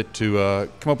playing with it to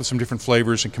come up with some different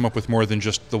flavors and come up with more than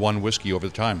just the one whiskey over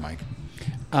the time, Mike?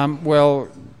 Well,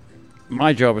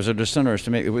 my job as a distiller is to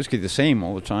make the whiskey the same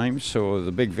all the time, so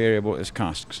the big variable is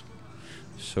casks.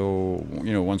 So,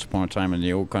 once upon a time in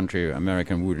the old country,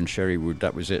 American wood and sherry wood,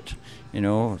 that was it.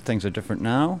 Things are different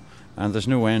now, and there's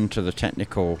no end to the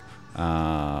technical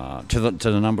to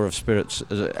the number of spirits,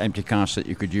 empty casks that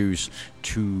you could use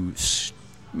to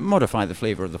modify the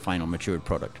flavour of the final matured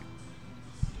product.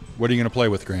 What are you going to play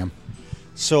with, Graeme?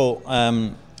 So,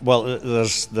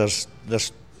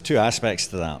 there's two aspects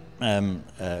to that.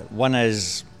 One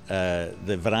is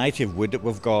the variety of wood that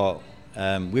we've got.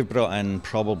 We've brought in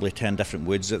probably 10 different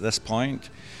woods at this point.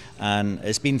 And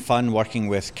it's been fun working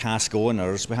with cask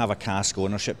owners. We have a cask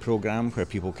ownership program where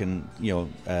people can,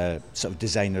 sort of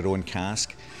design their own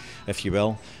cask, if you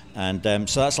will. And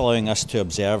so that's allowing us to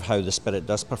observe how the spirit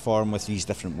does perform with these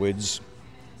different woods.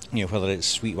 Whether it's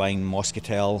sweet wine,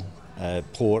 Moscatel,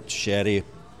 port, sherry,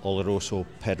 Oloroso,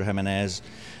 Pedro Jimenez,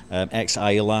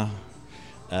 ex-Isla,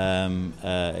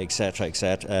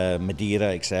 etc., Madeira,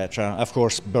 etc. Of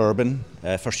course, bourbon,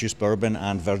 first use bourbon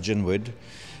and virgin wood.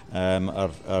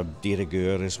 Our de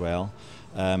rigueur as well,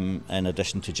 in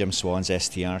addition to Jim Swan's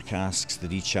STR casks, the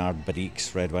recharred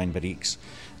barriques, red wine barriques.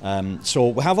 So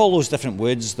we have all those different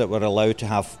woods that we're allowed to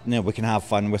have, we can have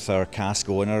fun with our cask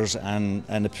owners, and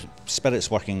the spirit's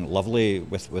working lovely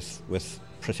with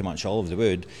pretty much all of the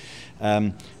wood.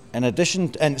 In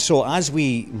addition, and so as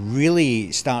we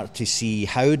really start to see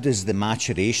how does the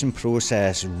maturation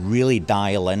process really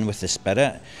dial in with the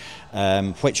spirit,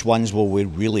 which ones will we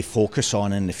really focus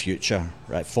on in the future,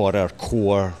 right, for our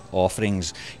core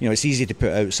offerings? It's easy to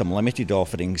put out some limited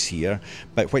offerings here,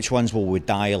 but which ones will we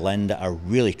dial in that are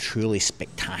really, truly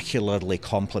spectacularly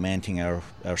complementing our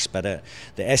spirit?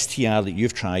 The STR that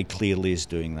you've tried clearly is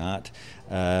doing that.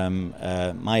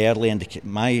 My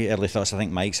early thoughts, I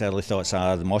think Mike's early thoughts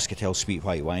are the Moscatel Sweet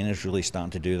White Wine is really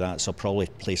starting to do that, so I'll probably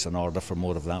place an order for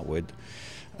more of that wood.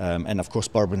 And of course,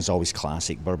 bourbon's always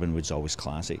classic. Bourbon wood's always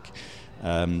classic.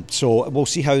 So we'll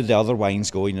see how the other wines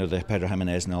go. The Pedro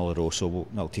Jimenez and Oloroso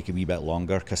will take a wee bit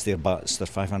longer because they're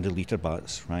 500 litre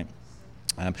butts, right?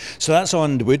 So that's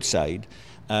on the wood side.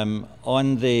 On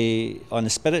the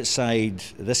spirit side,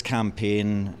 this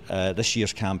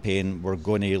year's campaign, we're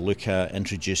going to look at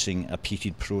introducing a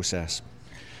peated process.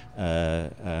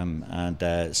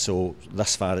 So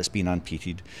thus far it's been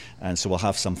unpeated, and so we'll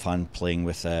have some fun playing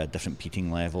with different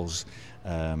peating levels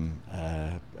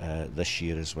this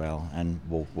year as well, and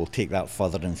we'll take that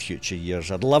further in future years.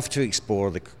 I'd love to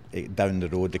explore down the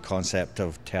road the concept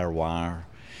of terroir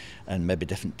and maybe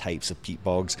different types of peat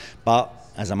bogs, but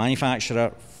as a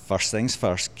manufacturer, first things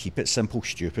first, keep it simple,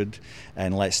 stupid,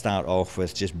 and let's start off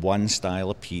with just one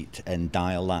style of peat and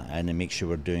dial that in and make sure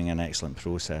we're doing an excellent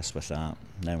process with that.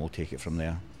 And then we'll take it from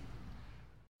there.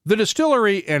 The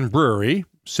distillery and brewery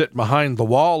sit behind the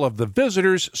wall of the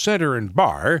Visitors Center and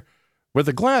Bar, with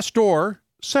a glass door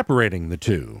separating the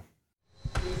two.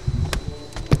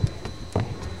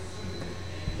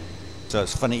 So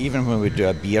it's funny, even when we do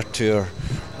a beer tour,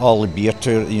 all the beer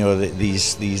tour, they're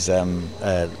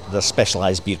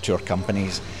specialised beer tour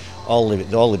companies. All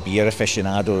the beer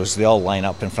aficionados, they all line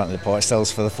up in front of the pot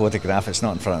stills for the photograph. It's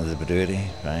not in front of the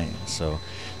brewery, right? So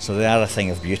they are a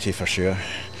thing of beauty for sure.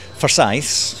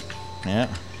 Forsyths, yeah,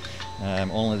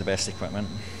 only the best equipment.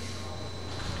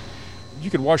 You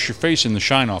could wash your face in the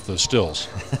shine off those stills.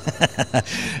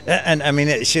 And I mean,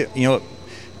 it's,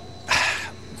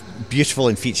 beautiful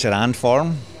in feature and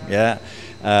form, yeah.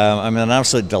 I mean, an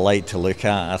absolute delight to look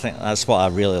at. I think that's what I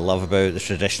really love about the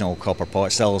traditional copper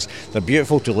pot stills. They're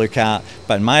beautiful to look at,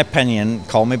 but in my opinion,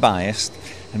 call me biased,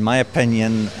 in my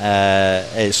opinion,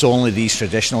 it's only these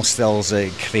traditional stills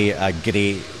that create a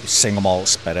great single malt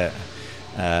spirit.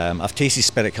 I've tasted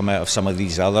spirit come out of some of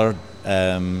these other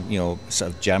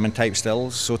sort of German type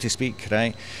stills, so to speak,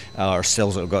 right? Or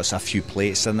stills that have got a few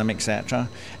plates in them, etc.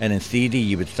 And in theory,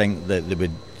 you would think that they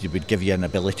would give you an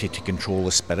ability to control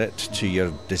the spirit to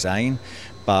your design,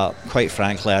 but quite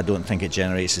frankly, I don't think it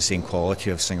generates the same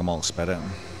quality of single malt spirit.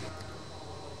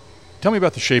 Tell me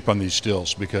about the shape on these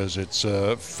stills, because it's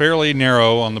fairly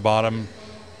narrow on the bottom,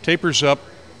 tapers up,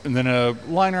 and then a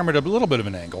line arm at a little bit of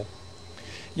an angle.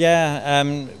 Yeah,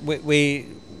 we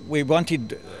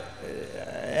wanted,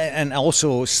 and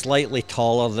also slightly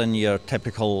taller than your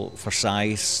typical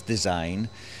Forsyth design.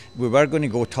 We were going to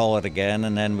go taller again,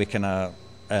 and then we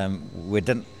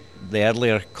didn't. The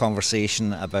earlier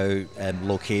conversation about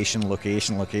location,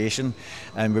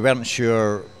 and we weren't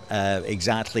sure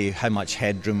exactly how much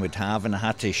headroom we'd have, and I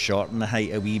had to shorten the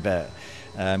height a wee bit.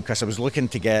 Because I was looking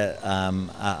to get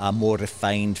a more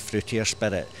refined, fruitier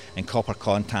spirit, and copper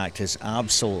contact is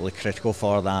absolutely critical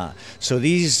for that. So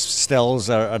these stills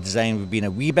are designed with being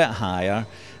a wee bit higher.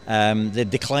 The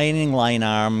declining line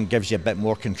arm gives you a bit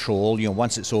more control.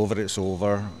 Once it's over, it's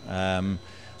over.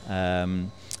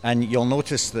 And you'll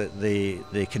notice that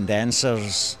the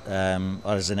condensers, or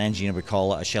as an engineer would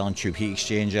call it, a shell and tube heat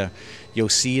exchanger, you'll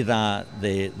see that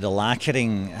the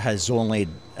lacquering has only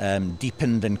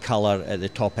deepened in colour at the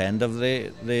top end of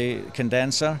the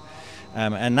condenser,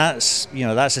 and that's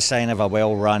a sign of a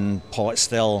well-run pot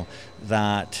still,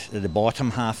 that the bottom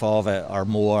half of it or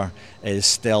more is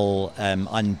still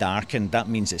undarkened. That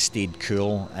means it stayed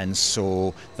cool, and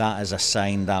so that is a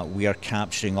sign that we are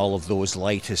capturing all of those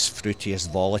lightest, fruitiest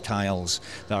volatiles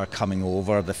that are coming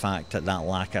over the fact that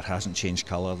lacquer hasn't changed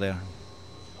colour there.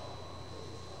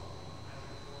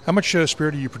 How much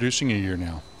spirit are you producing a year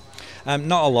now?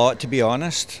 Not a lot, to be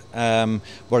honest. We're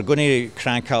going to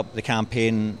crank up the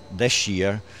campaign this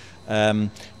year.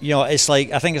 It's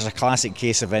like, I think it's a classic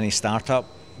case of any startup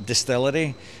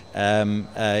distillery.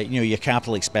 Your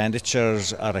capital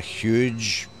expenditures are a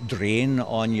huge drain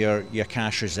on your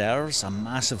cash reserves, a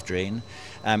massive drain.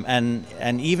 And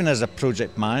even as a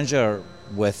project manager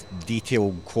with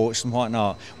detailed quotes and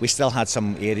whatnot, we still had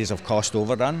some areas of cost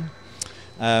overrun.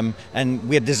 And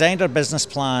we had designed our business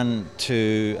plan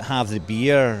to have the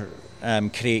beer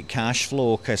create cash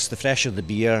flow, because the fresher the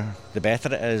beer, the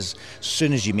better it is. As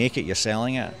soon as you make it, you're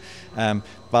selling it.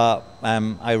 But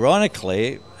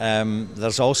ironically,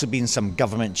 there's also been some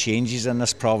government changes in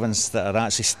this province that are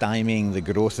actually stymieing the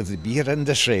growth of the beer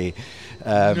industry.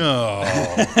 No.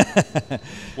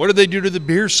 What did they do to the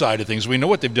beer side of things? We know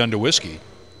what they've done to whiskey.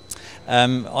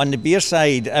 On the beer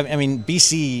side, I mean,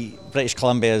 BC, British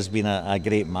Columbia, has been a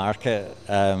great market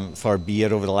for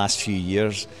beer over the last few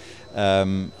years.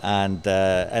 and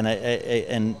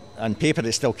on paper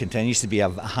it still continues to be a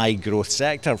high growth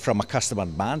sector from a customer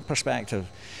demand perspective.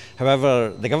 However,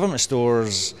 the government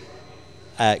stores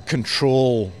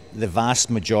control the vast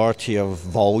majority of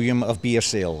volume of beer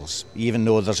sales. Even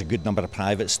though there's a good number of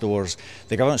private stores,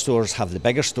 the government stores have the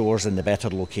bigger stores in the better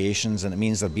locations, and it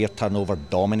means their beer turnover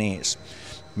dominates.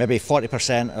 Maybe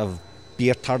 40% of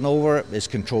beer turnover is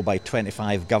controlled by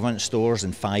 25 government stores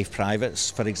and 5 privates,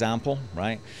 for example,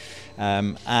 right?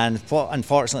 And what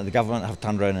unfortunately the government have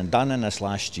turned around and done in this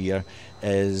last year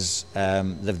is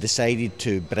they've decided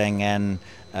to bring in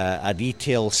a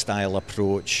retail style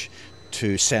approach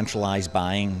to centralised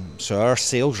buying. So our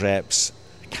sales reps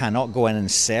cannot go in and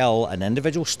sell an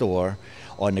individual store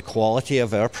on the quality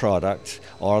of our product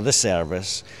or the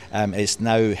service. It's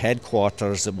now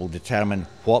headquarters that will determine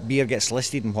what beer gets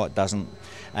listed and what doesn't.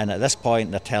 And at this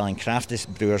point, they're telling craft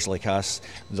brewers like us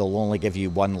they'll only give you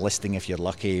 1 listing if you're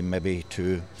lucky, maybe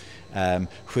 2.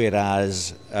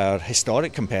 Whereas our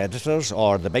historic competitors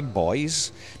or the big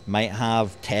boys might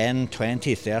have 10,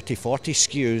 20, 30, 40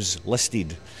 SKUs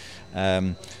listed.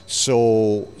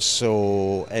 So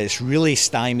it's really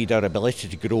stymied our ability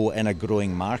to grow in a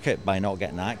growing market by not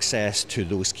getting access to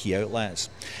those key outlets.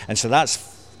 And so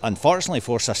that's unfortunately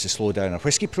forced us to slow down our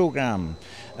whisky programme.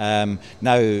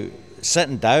 Now,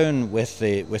 sitting down with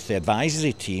the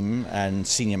advisory team and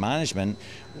senior management,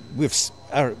 we've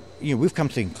come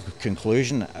to the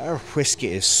conclusion our whisky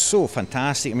is so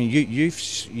fantastic. I mean,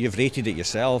 you've rated it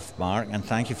yourself, Mark, and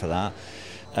thank you for that.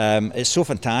 It's so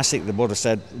fantastic. The board have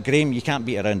said, Graeme, you can't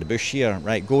beat around the bush here,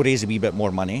 right? Go raise a wee bit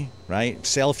more money, right?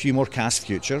 Sell a few more cask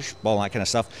futures, all that kind of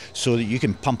stuff, so that you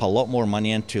can pump a lot more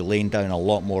money into laying down a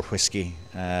lot more whisky.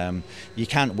 You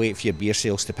can't wait for your beer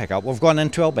sales to pick up. We've gone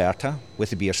into Alberta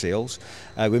with the beer sales.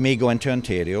 We may go into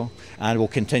Ontario, and we'll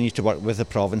continue to work with the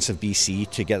province of BC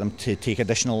to get them to take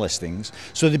additional listings.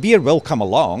 So the beer will come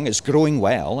along. It's growing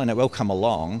well, and it will come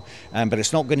along, but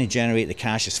it's not going to generate the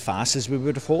cash as fast as we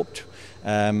would have hoped.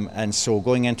 And so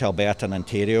going into Alberta and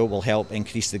Ontario will help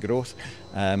increase the growth.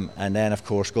 And then, of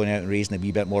course, going out and raising a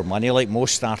wee bit more money, like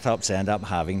most startups end up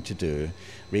having to do,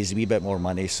 raise a wee bit more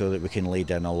money so that we can lay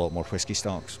down a lot more whisky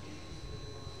stocks.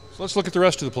 So let's look at the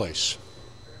rest of the place.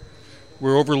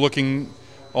 We're overlooking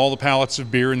all the pallets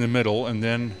of beer in the middle, and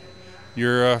then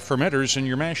your fermenters and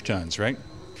your mash tuns, right?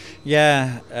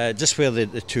 Yeah, just where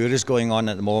the tour is going on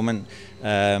at the moment,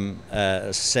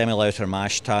 semi-lauter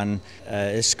mash tun.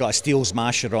 It's got a Steels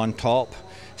masher on top.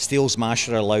 Steels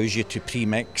masher allows you to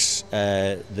pre-mix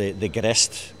the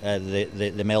grist,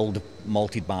 the milled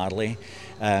malted barley,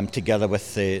 together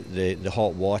with the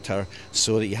hot water,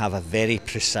 so that you have a very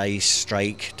precise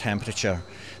strike temperature.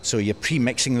 So you're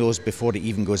pre-mixing those before it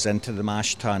even goes into the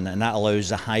mash tun, and that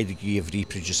allows a high degree of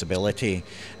reproducibility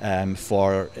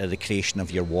for the creation of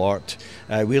your wort.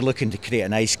 We're looking to create a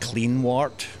nice clean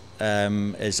wort,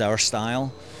 is our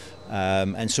style.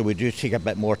 And so we do take a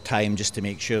bit more time just to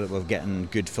make sure that we're getting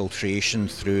good filtration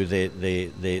through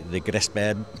the grist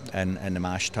bed and the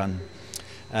mash tun.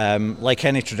 Like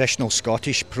any traditional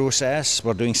Scottish process,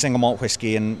 we're doing single malt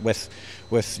whisky, and with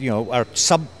our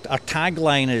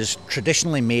tagline is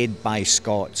traditionally made by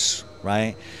Scots,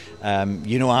 right?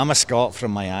 I'm a Scot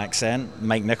from my accent.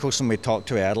 Mike Nicolson, we talked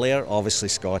to earlier, obviously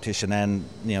Scottish, and then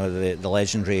the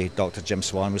legendary Dr. Jim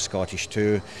Swan was Scottish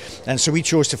too. And so we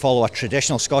chose to follow a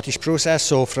traditional Scottish process.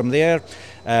 So from there,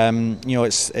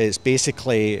 it's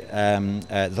basically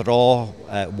the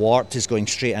raw wort is going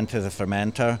straight into the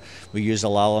fermenter. We use a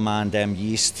Lallemand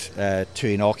yeast to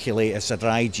inoculate. It's a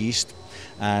dried yeast,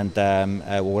 and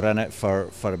we'll run it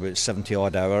for about 70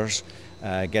 odd hours.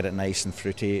 Get it nice and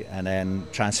fruity, and then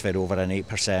transfer over an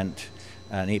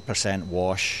 8%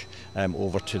 wash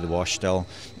over to the wash still.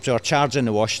 So our charge in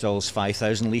the wash still is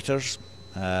 5,000 litres.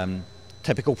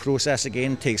 Typical process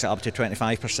again takes it up to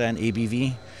 25%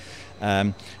 ABV.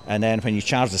 And then when you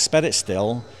charge the spirit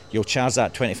still, you'll charge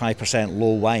that 25% low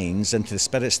wines into the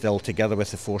spirit still together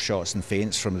with the 4 shots and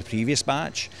feints from the previous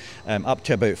batch, up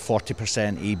to about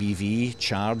 40% ABV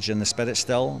charge in the spirit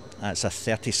still. That's a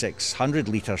 3,600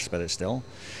 litre spirit still.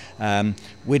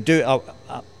 We do.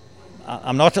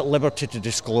 I'm not at liberty to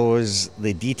disclose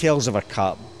the details of our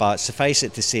cut, but suffice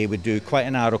it to say we do quite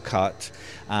a narrow cut,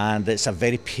 and it's a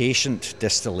very patient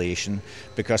distillation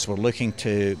because we're looking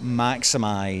to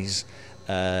maximise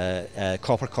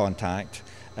copper contact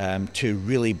to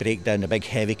really break down the big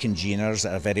heavy congeners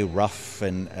that are very rough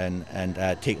and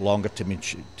take longer to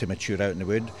mature out in the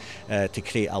wood to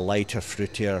create a lighter,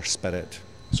 fruitier spirit.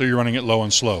 So you're running it low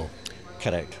and slow?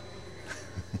 Correct.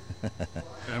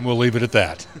 And we'll leave it at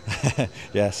that.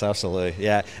 Yes, absolutely.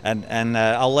 Yeah, and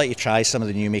I'll let you try some of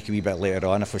the new make a wee bit later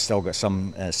on. If we've still got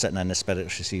some sitting in the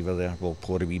spirits receiver there, we'll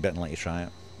pour a wee bit and let you try it.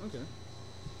 Okay.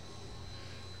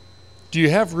 Do you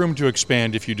have room to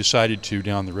expand if you decided to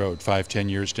down the road, 5-10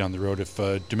 years down the road, if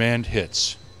demand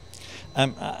hits?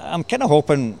 I'm kind of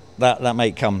hoping that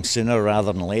might come sooner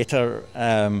rather than later.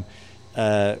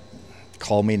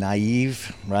 Call me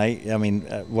naive, right? I mean,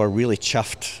 we're really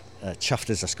chuffed. Chuffed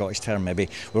is a Scottish term, maybe.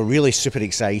 We're really super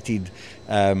excited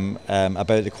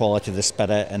about the quality of the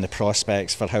spirit and the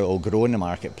prospects for how it will grow in the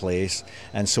marketplace.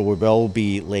 And so we will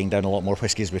be laying down a lot more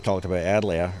whiskey, as we talked about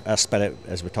earlier, spirit,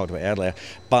 as we talked about earlier.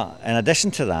 But in addition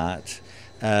to that,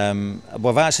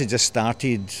 we've actually just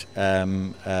started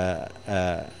a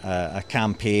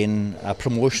campaign, a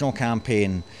promotional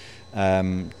campaign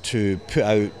to put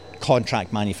out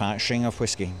contract manufacturing of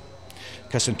whiskey.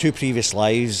 Because in 2 previous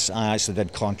lives, I actually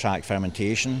did contract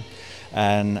fermentation,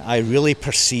 and I really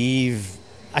perceive,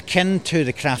 akin to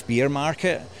the craft beer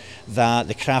market, that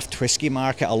the craft whiskey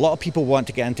market, a lot of people want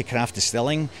to get into craft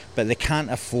distilling, but they can't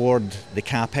afford the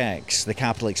capex, the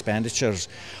capital expenditures,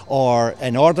 or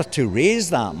in order to raise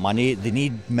that money, they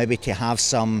need maybe to have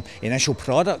some initial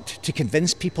product to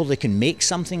convince people they can make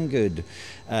something good.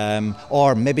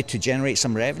 Or maybe to generate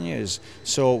some revenues.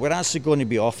 So we're actually going to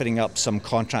be offering up some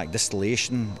contract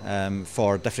distillation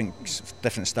for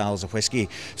different styles of whiskey.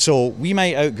 So we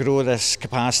might outgrow this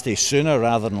capacity sooner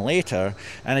rather than later.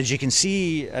 And as you can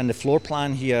see in the floor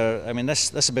plan here, I mean,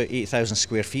 this is about 8,000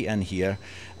 square feet in here.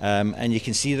 And you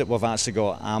can see that we've actually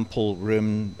got ample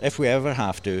room, if we ever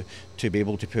have to be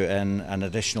able to put in an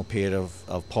additional pair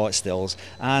of pot stills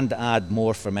and add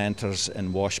more fermenters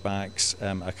and washbacks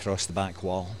across the back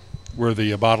wall. Where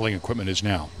the bottling equipment is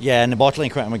now. Yeah, and the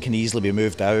bottling equipment can easily be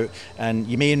moved out. And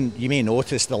you may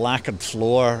notice the lacquered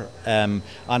floor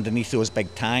underneath those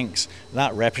big tanks.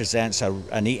 That represents an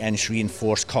 8-inch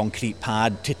reinforced concrete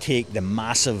pad to take the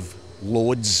massive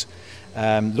loads.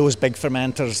 Those big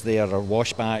fermenters there are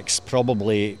washbacks,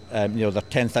 probably they're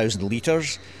 10,000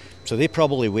 litres, so they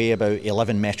probably weigh about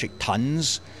 11 metric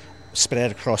tons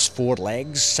spread across 4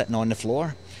 legs sitting on the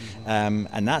floor.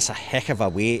 And that's a heck of a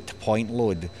weight to point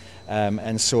load.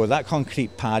 And so that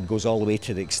concrete pad goes all the way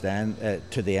to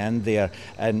the end there,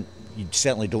 and you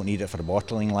certainly don't need it for a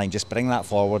bottling line. Just bring that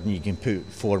forward and you can put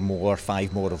 4 more,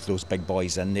 5 more of those big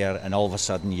boys in there, and all of a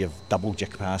sudden you've doubled your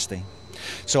capacity.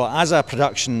 So as a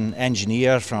production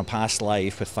engineer from a past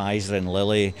life with Pfizer and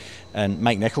Lilly, and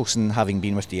Mike Nicolson having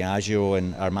been with Diageo,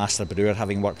 and our master brewer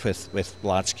having worked with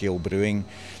large-scale brewing,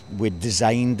 we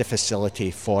designed the facility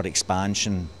for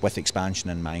expansion, with expansion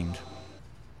in mind.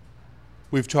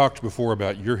 We've talked before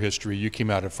about your history. You came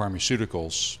out of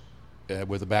pharmaceuticals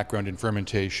with a background in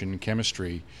fermentation,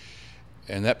 chemistry,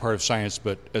 and that part of science,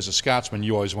 but as a Scotsman,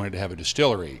 you always wanted to have a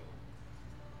distillery.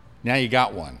 Now you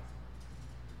got one.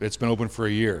 It's been open for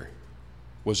a year.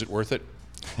 Was it worth it?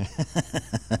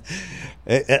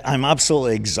 I'm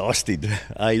absolutely exhausted.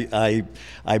 I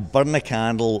burn the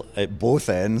candle at both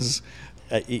ends,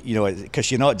 because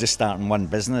you're not just starting one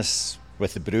business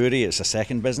with the brewery, it's a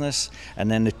second business. And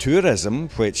then the tourism,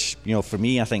 which, for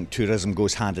me, I think tourism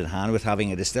goes hand in hand with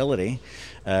having a distillery.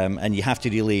 And you have to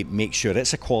really make sure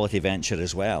it's a quality venture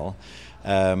as well.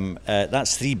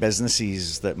 That's 3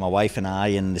 businesses that my wife and I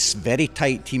and this very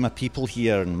tight team of people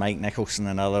here, and Mike Nicolson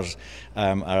and others,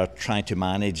 are trying to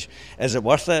manage. Is it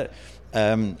worth it?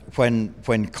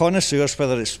 When connoisseurs,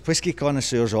 whether it's whiskey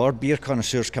connoisseurs or beer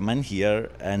connoisseurs, come in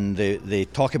here and they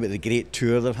talk about the great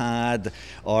tour they've had,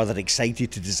 or they're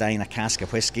excited to design a cask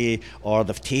of whiskey, or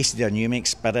they've tasted a new make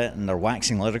spirit and they're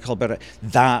waxing lyrical about it,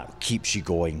 that keeps you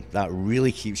going. That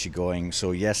really keeps you going.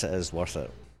 So yes, it is worth it.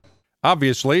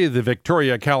 Obviously, the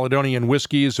Victoria Caledonian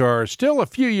whiskies are still a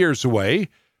few years away,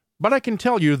 but I can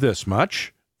tell you this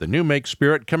much. The new make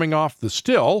spirit coming off the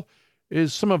still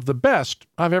is some of the best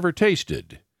I've ever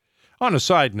tasted. On a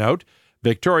side note,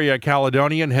 Victoria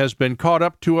Caledonian has been caught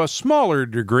up to a smaller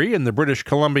degree in the British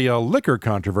Columbia liquor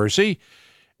controversy,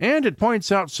 and it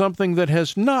points out something that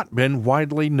has not been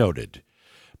widely noted.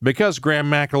 Because Graeme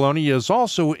Macaloney is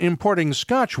also importing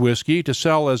Scotch whisky to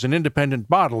sell as an independent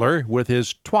bottler with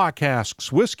his Twa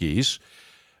Casks whiskies,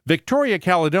 Victoria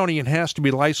Caledonian has to be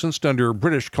licensed under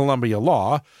British Columbia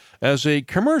law as a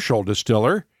commercial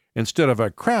distiller instead of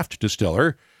a craft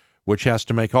distiller, which has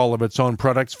to make all of its own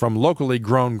products from locally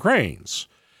grown grains.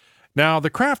 Now,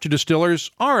 the craft distillers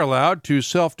are allowed to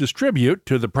self-distribute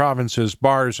to the province's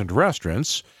bars and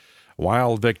restaurants,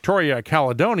 while Victoria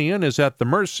Caledonian is at the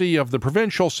mercy of the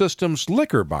provincial system's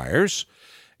liquor buyers.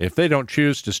 If they don't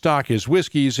choose to stock his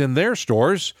whiskies in their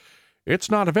stores, it's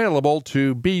not available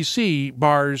to BC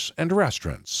bars and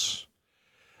restaurants.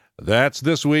 That's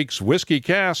this week's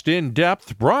WhiskyCast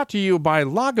In-Depth, brought to you by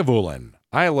Lagavulin,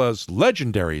 Isla's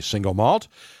legendary single malt.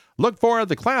 Look for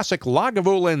the classic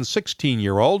Lagavulin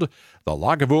 16-year-old, the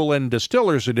Lagavulin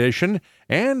Distillers Edition,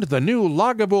 and the new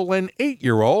Lagavulin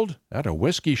 8-year-old at a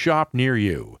whiskey shop near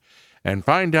you. And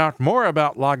find out more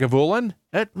about Lagavulin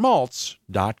at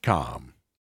malts.com.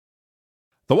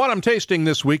 The What I'm Tasting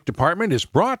This Week department is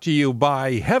brought to you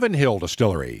by Heaven Hill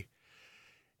Distillery.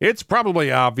 It's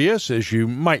probably obvious, as you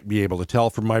might be able to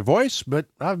tell from my voice, but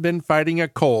I've been fighting a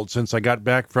cold since I got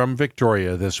back from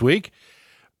Victoria this week.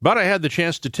 But I had the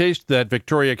chance to taste that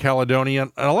Victoria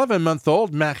Caledonian, an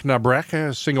 11-month-old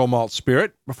Macaloney single malt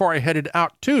spirit before I headed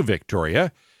out to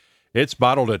Victoria. It's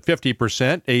bottled at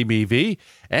 50% ABV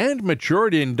and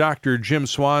matured in Dr. Jim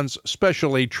Swan's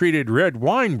specially treated red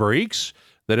wine barriques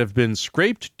that have been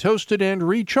scraped, toasted, and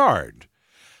recharred.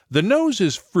 The nose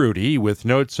is fruity with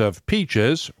notes of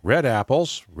peaches, red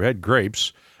apples, red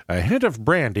grapes, a hint of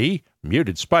brandy,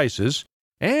 muted spices,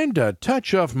 and a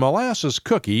touch of molasses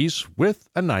cookies with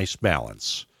a nice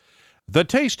balance. The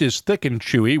taste is thick and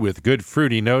chewy with good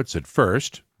fruity notes at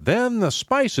first. Then the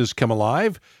spices come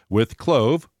alive with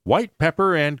clove, white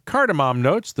pepper, and cardamom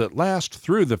notes that last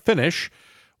through the finish,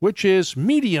 which is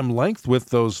medium length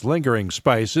with those lingering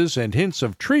spices and hints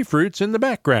of tree fruits in the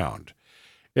background.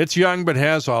 It's young but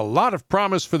has a lot of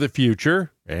promise for the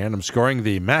future, and I'm scoring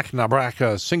the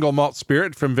Macaloney single malt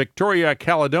spirit from Victoria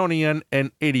Caledonian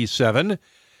an 87.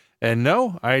 And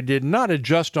no, I did not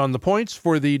adjust on the points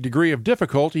for the degree of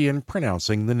difficulty in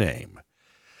pronouncing the name.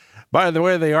 By the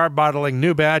way, they are bottling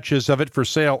new batches of it for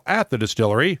sale at the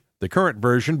distillery. The current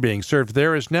version being served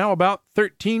there is now about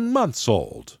 13 months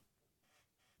old.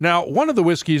 Now, one of the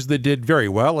whiskeys that did very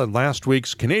well in last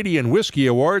week's Canadian Whisky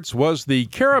Awards was the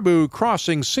Caribou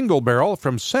Crossing Single Barrel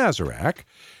from Sazerac.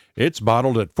 It's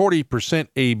bottled at 40%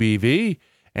 ABV,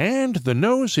 and the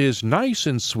nose is nice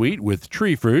and sweet with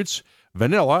tree fruits,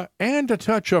 vanilla, and a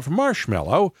touch of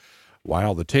marshmallow,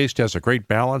 while the taste has a great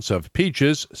balance of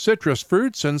peaches, citrus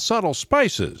fruits, and subtle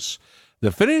spices.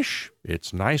 The finish,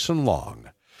 it's nice and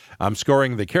long. I'm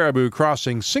scoring the Caribou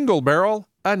Crossing Single Barrel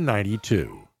a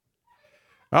 92.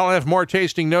 I'll have more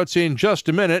tasting notes in just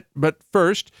a minute, but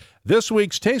first, this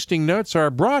week's tasting notes are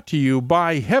brought to you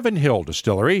by Heaven Hill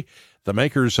Distillery, the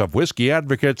makers of Whiskey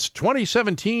Advocate's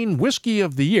 2017 Whiskey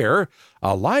of the Year,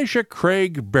 Elijah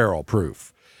Craig Barrel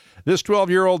Proof. This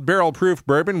 12-year-old barrel-proof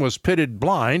bourbon was pitted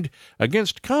blind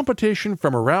against competition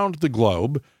from around the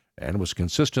globe and was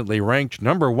consistently ranked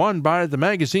number 1 by the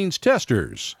magazine's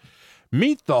testers.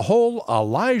 Meet the whole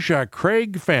Elijah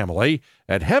Craig family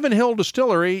at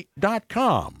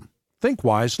heavenhilldistillery.com. Think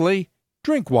wisely,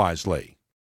 drink wisely.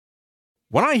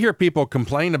 When I hear people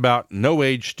complain about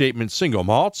no-age statement single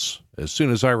malts, as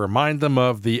soon as I remind them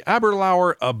of the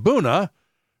Aberlour Abuna,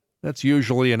 that's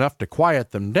usually enough to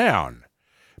quiet them down.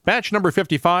 Batch number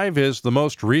 55 is the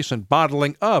most recent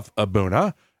bottling of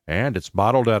Abuna, and it's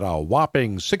bottled at a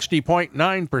whopping 60.9%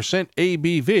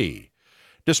 ABV.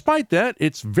 Despite that,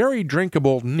 it's very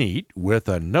drinkable neat with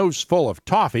a nose full of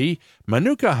toffee,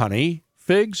 manuka honey,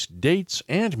 figs, dates,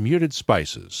 and muted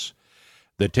spices.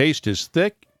 The taste is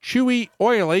thick, chewy,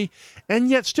 oily, and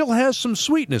yet still has some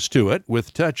sweetness to it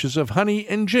with touches of honey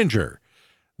and ginger.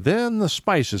 Then the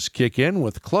spices kick in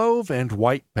with clove and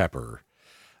white pepper.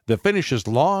 The finish is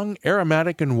long,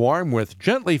 aromatic, and warm with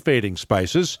gently fading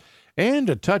spices and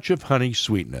a touch of honey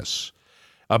sweetness.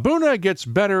 Abuna gets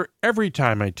better every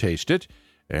time I taste it,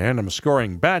 and I'm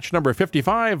scoring batch number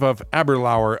 55 of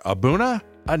Aberlour Abuna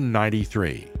a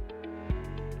 93.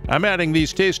 I'm adding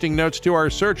these tasting notes to our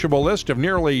searchable list of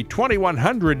nearly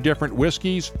 2,100 different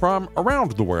whiskeys from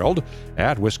around the world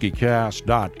at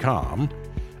whiskycast.com.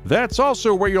 That's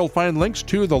also where you'll find links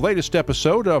to the latest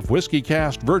episode of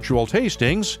WhiskyCast Virtual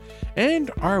Tastings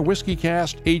and our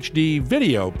WhiskyCast HD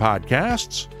video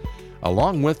podcasts,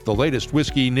 along with the latest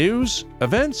whiskey news,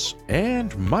 events,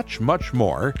 and much, much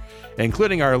more,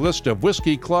 including our list of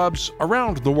whiskey clubs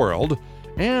around the world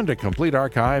and a complete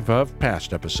archive of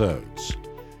past episodes.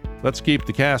 Let's keep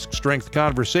the cask strength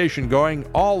conversation going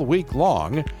all week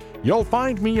long. You'll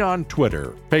find me on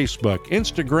Twitter, Facebook,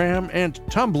 Instagram, and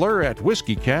Tumblr at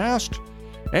WhiskyCast,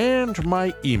 and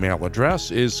my email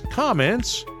address is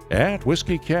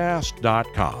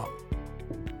comments@whiskycast.com.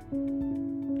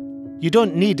 You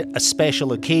don't need a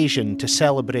special occasion to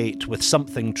celebrate with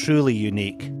something truly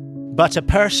unique, but a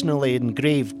personally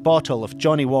engraved bottle of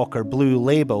Johnnie Walker Blue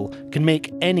Label can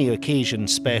make any occasion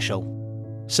special.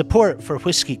 Support for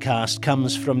WhiskyCast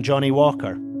comes from Johnnie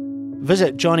Walker.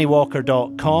 Visit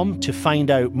johnnywalker.com to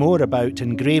find out more about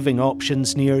engraving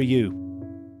options near you.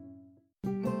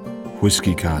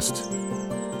 WhiskyCast,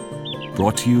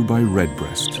 brought to you by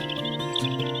Redbreast.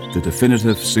 the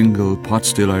definitive single pot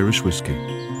still Irish whiskey.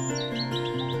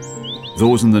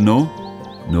 Those in the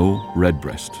know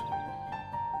Redbreast.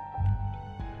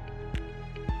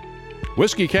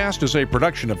 WhiskyCast is a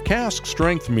production of Cask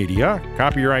Strength Media,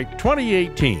 copyright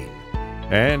 2018,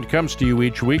 and comes to you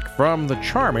each week from the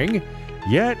charming,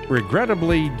 yet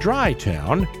regrettably dry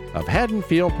town of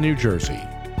Haddonfield, New Jersey.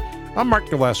 I'm Mark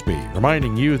Gillespie,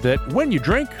 reminding you that when you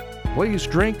drink, please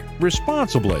drink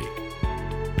responsibly.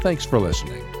 Thanks for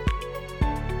listening.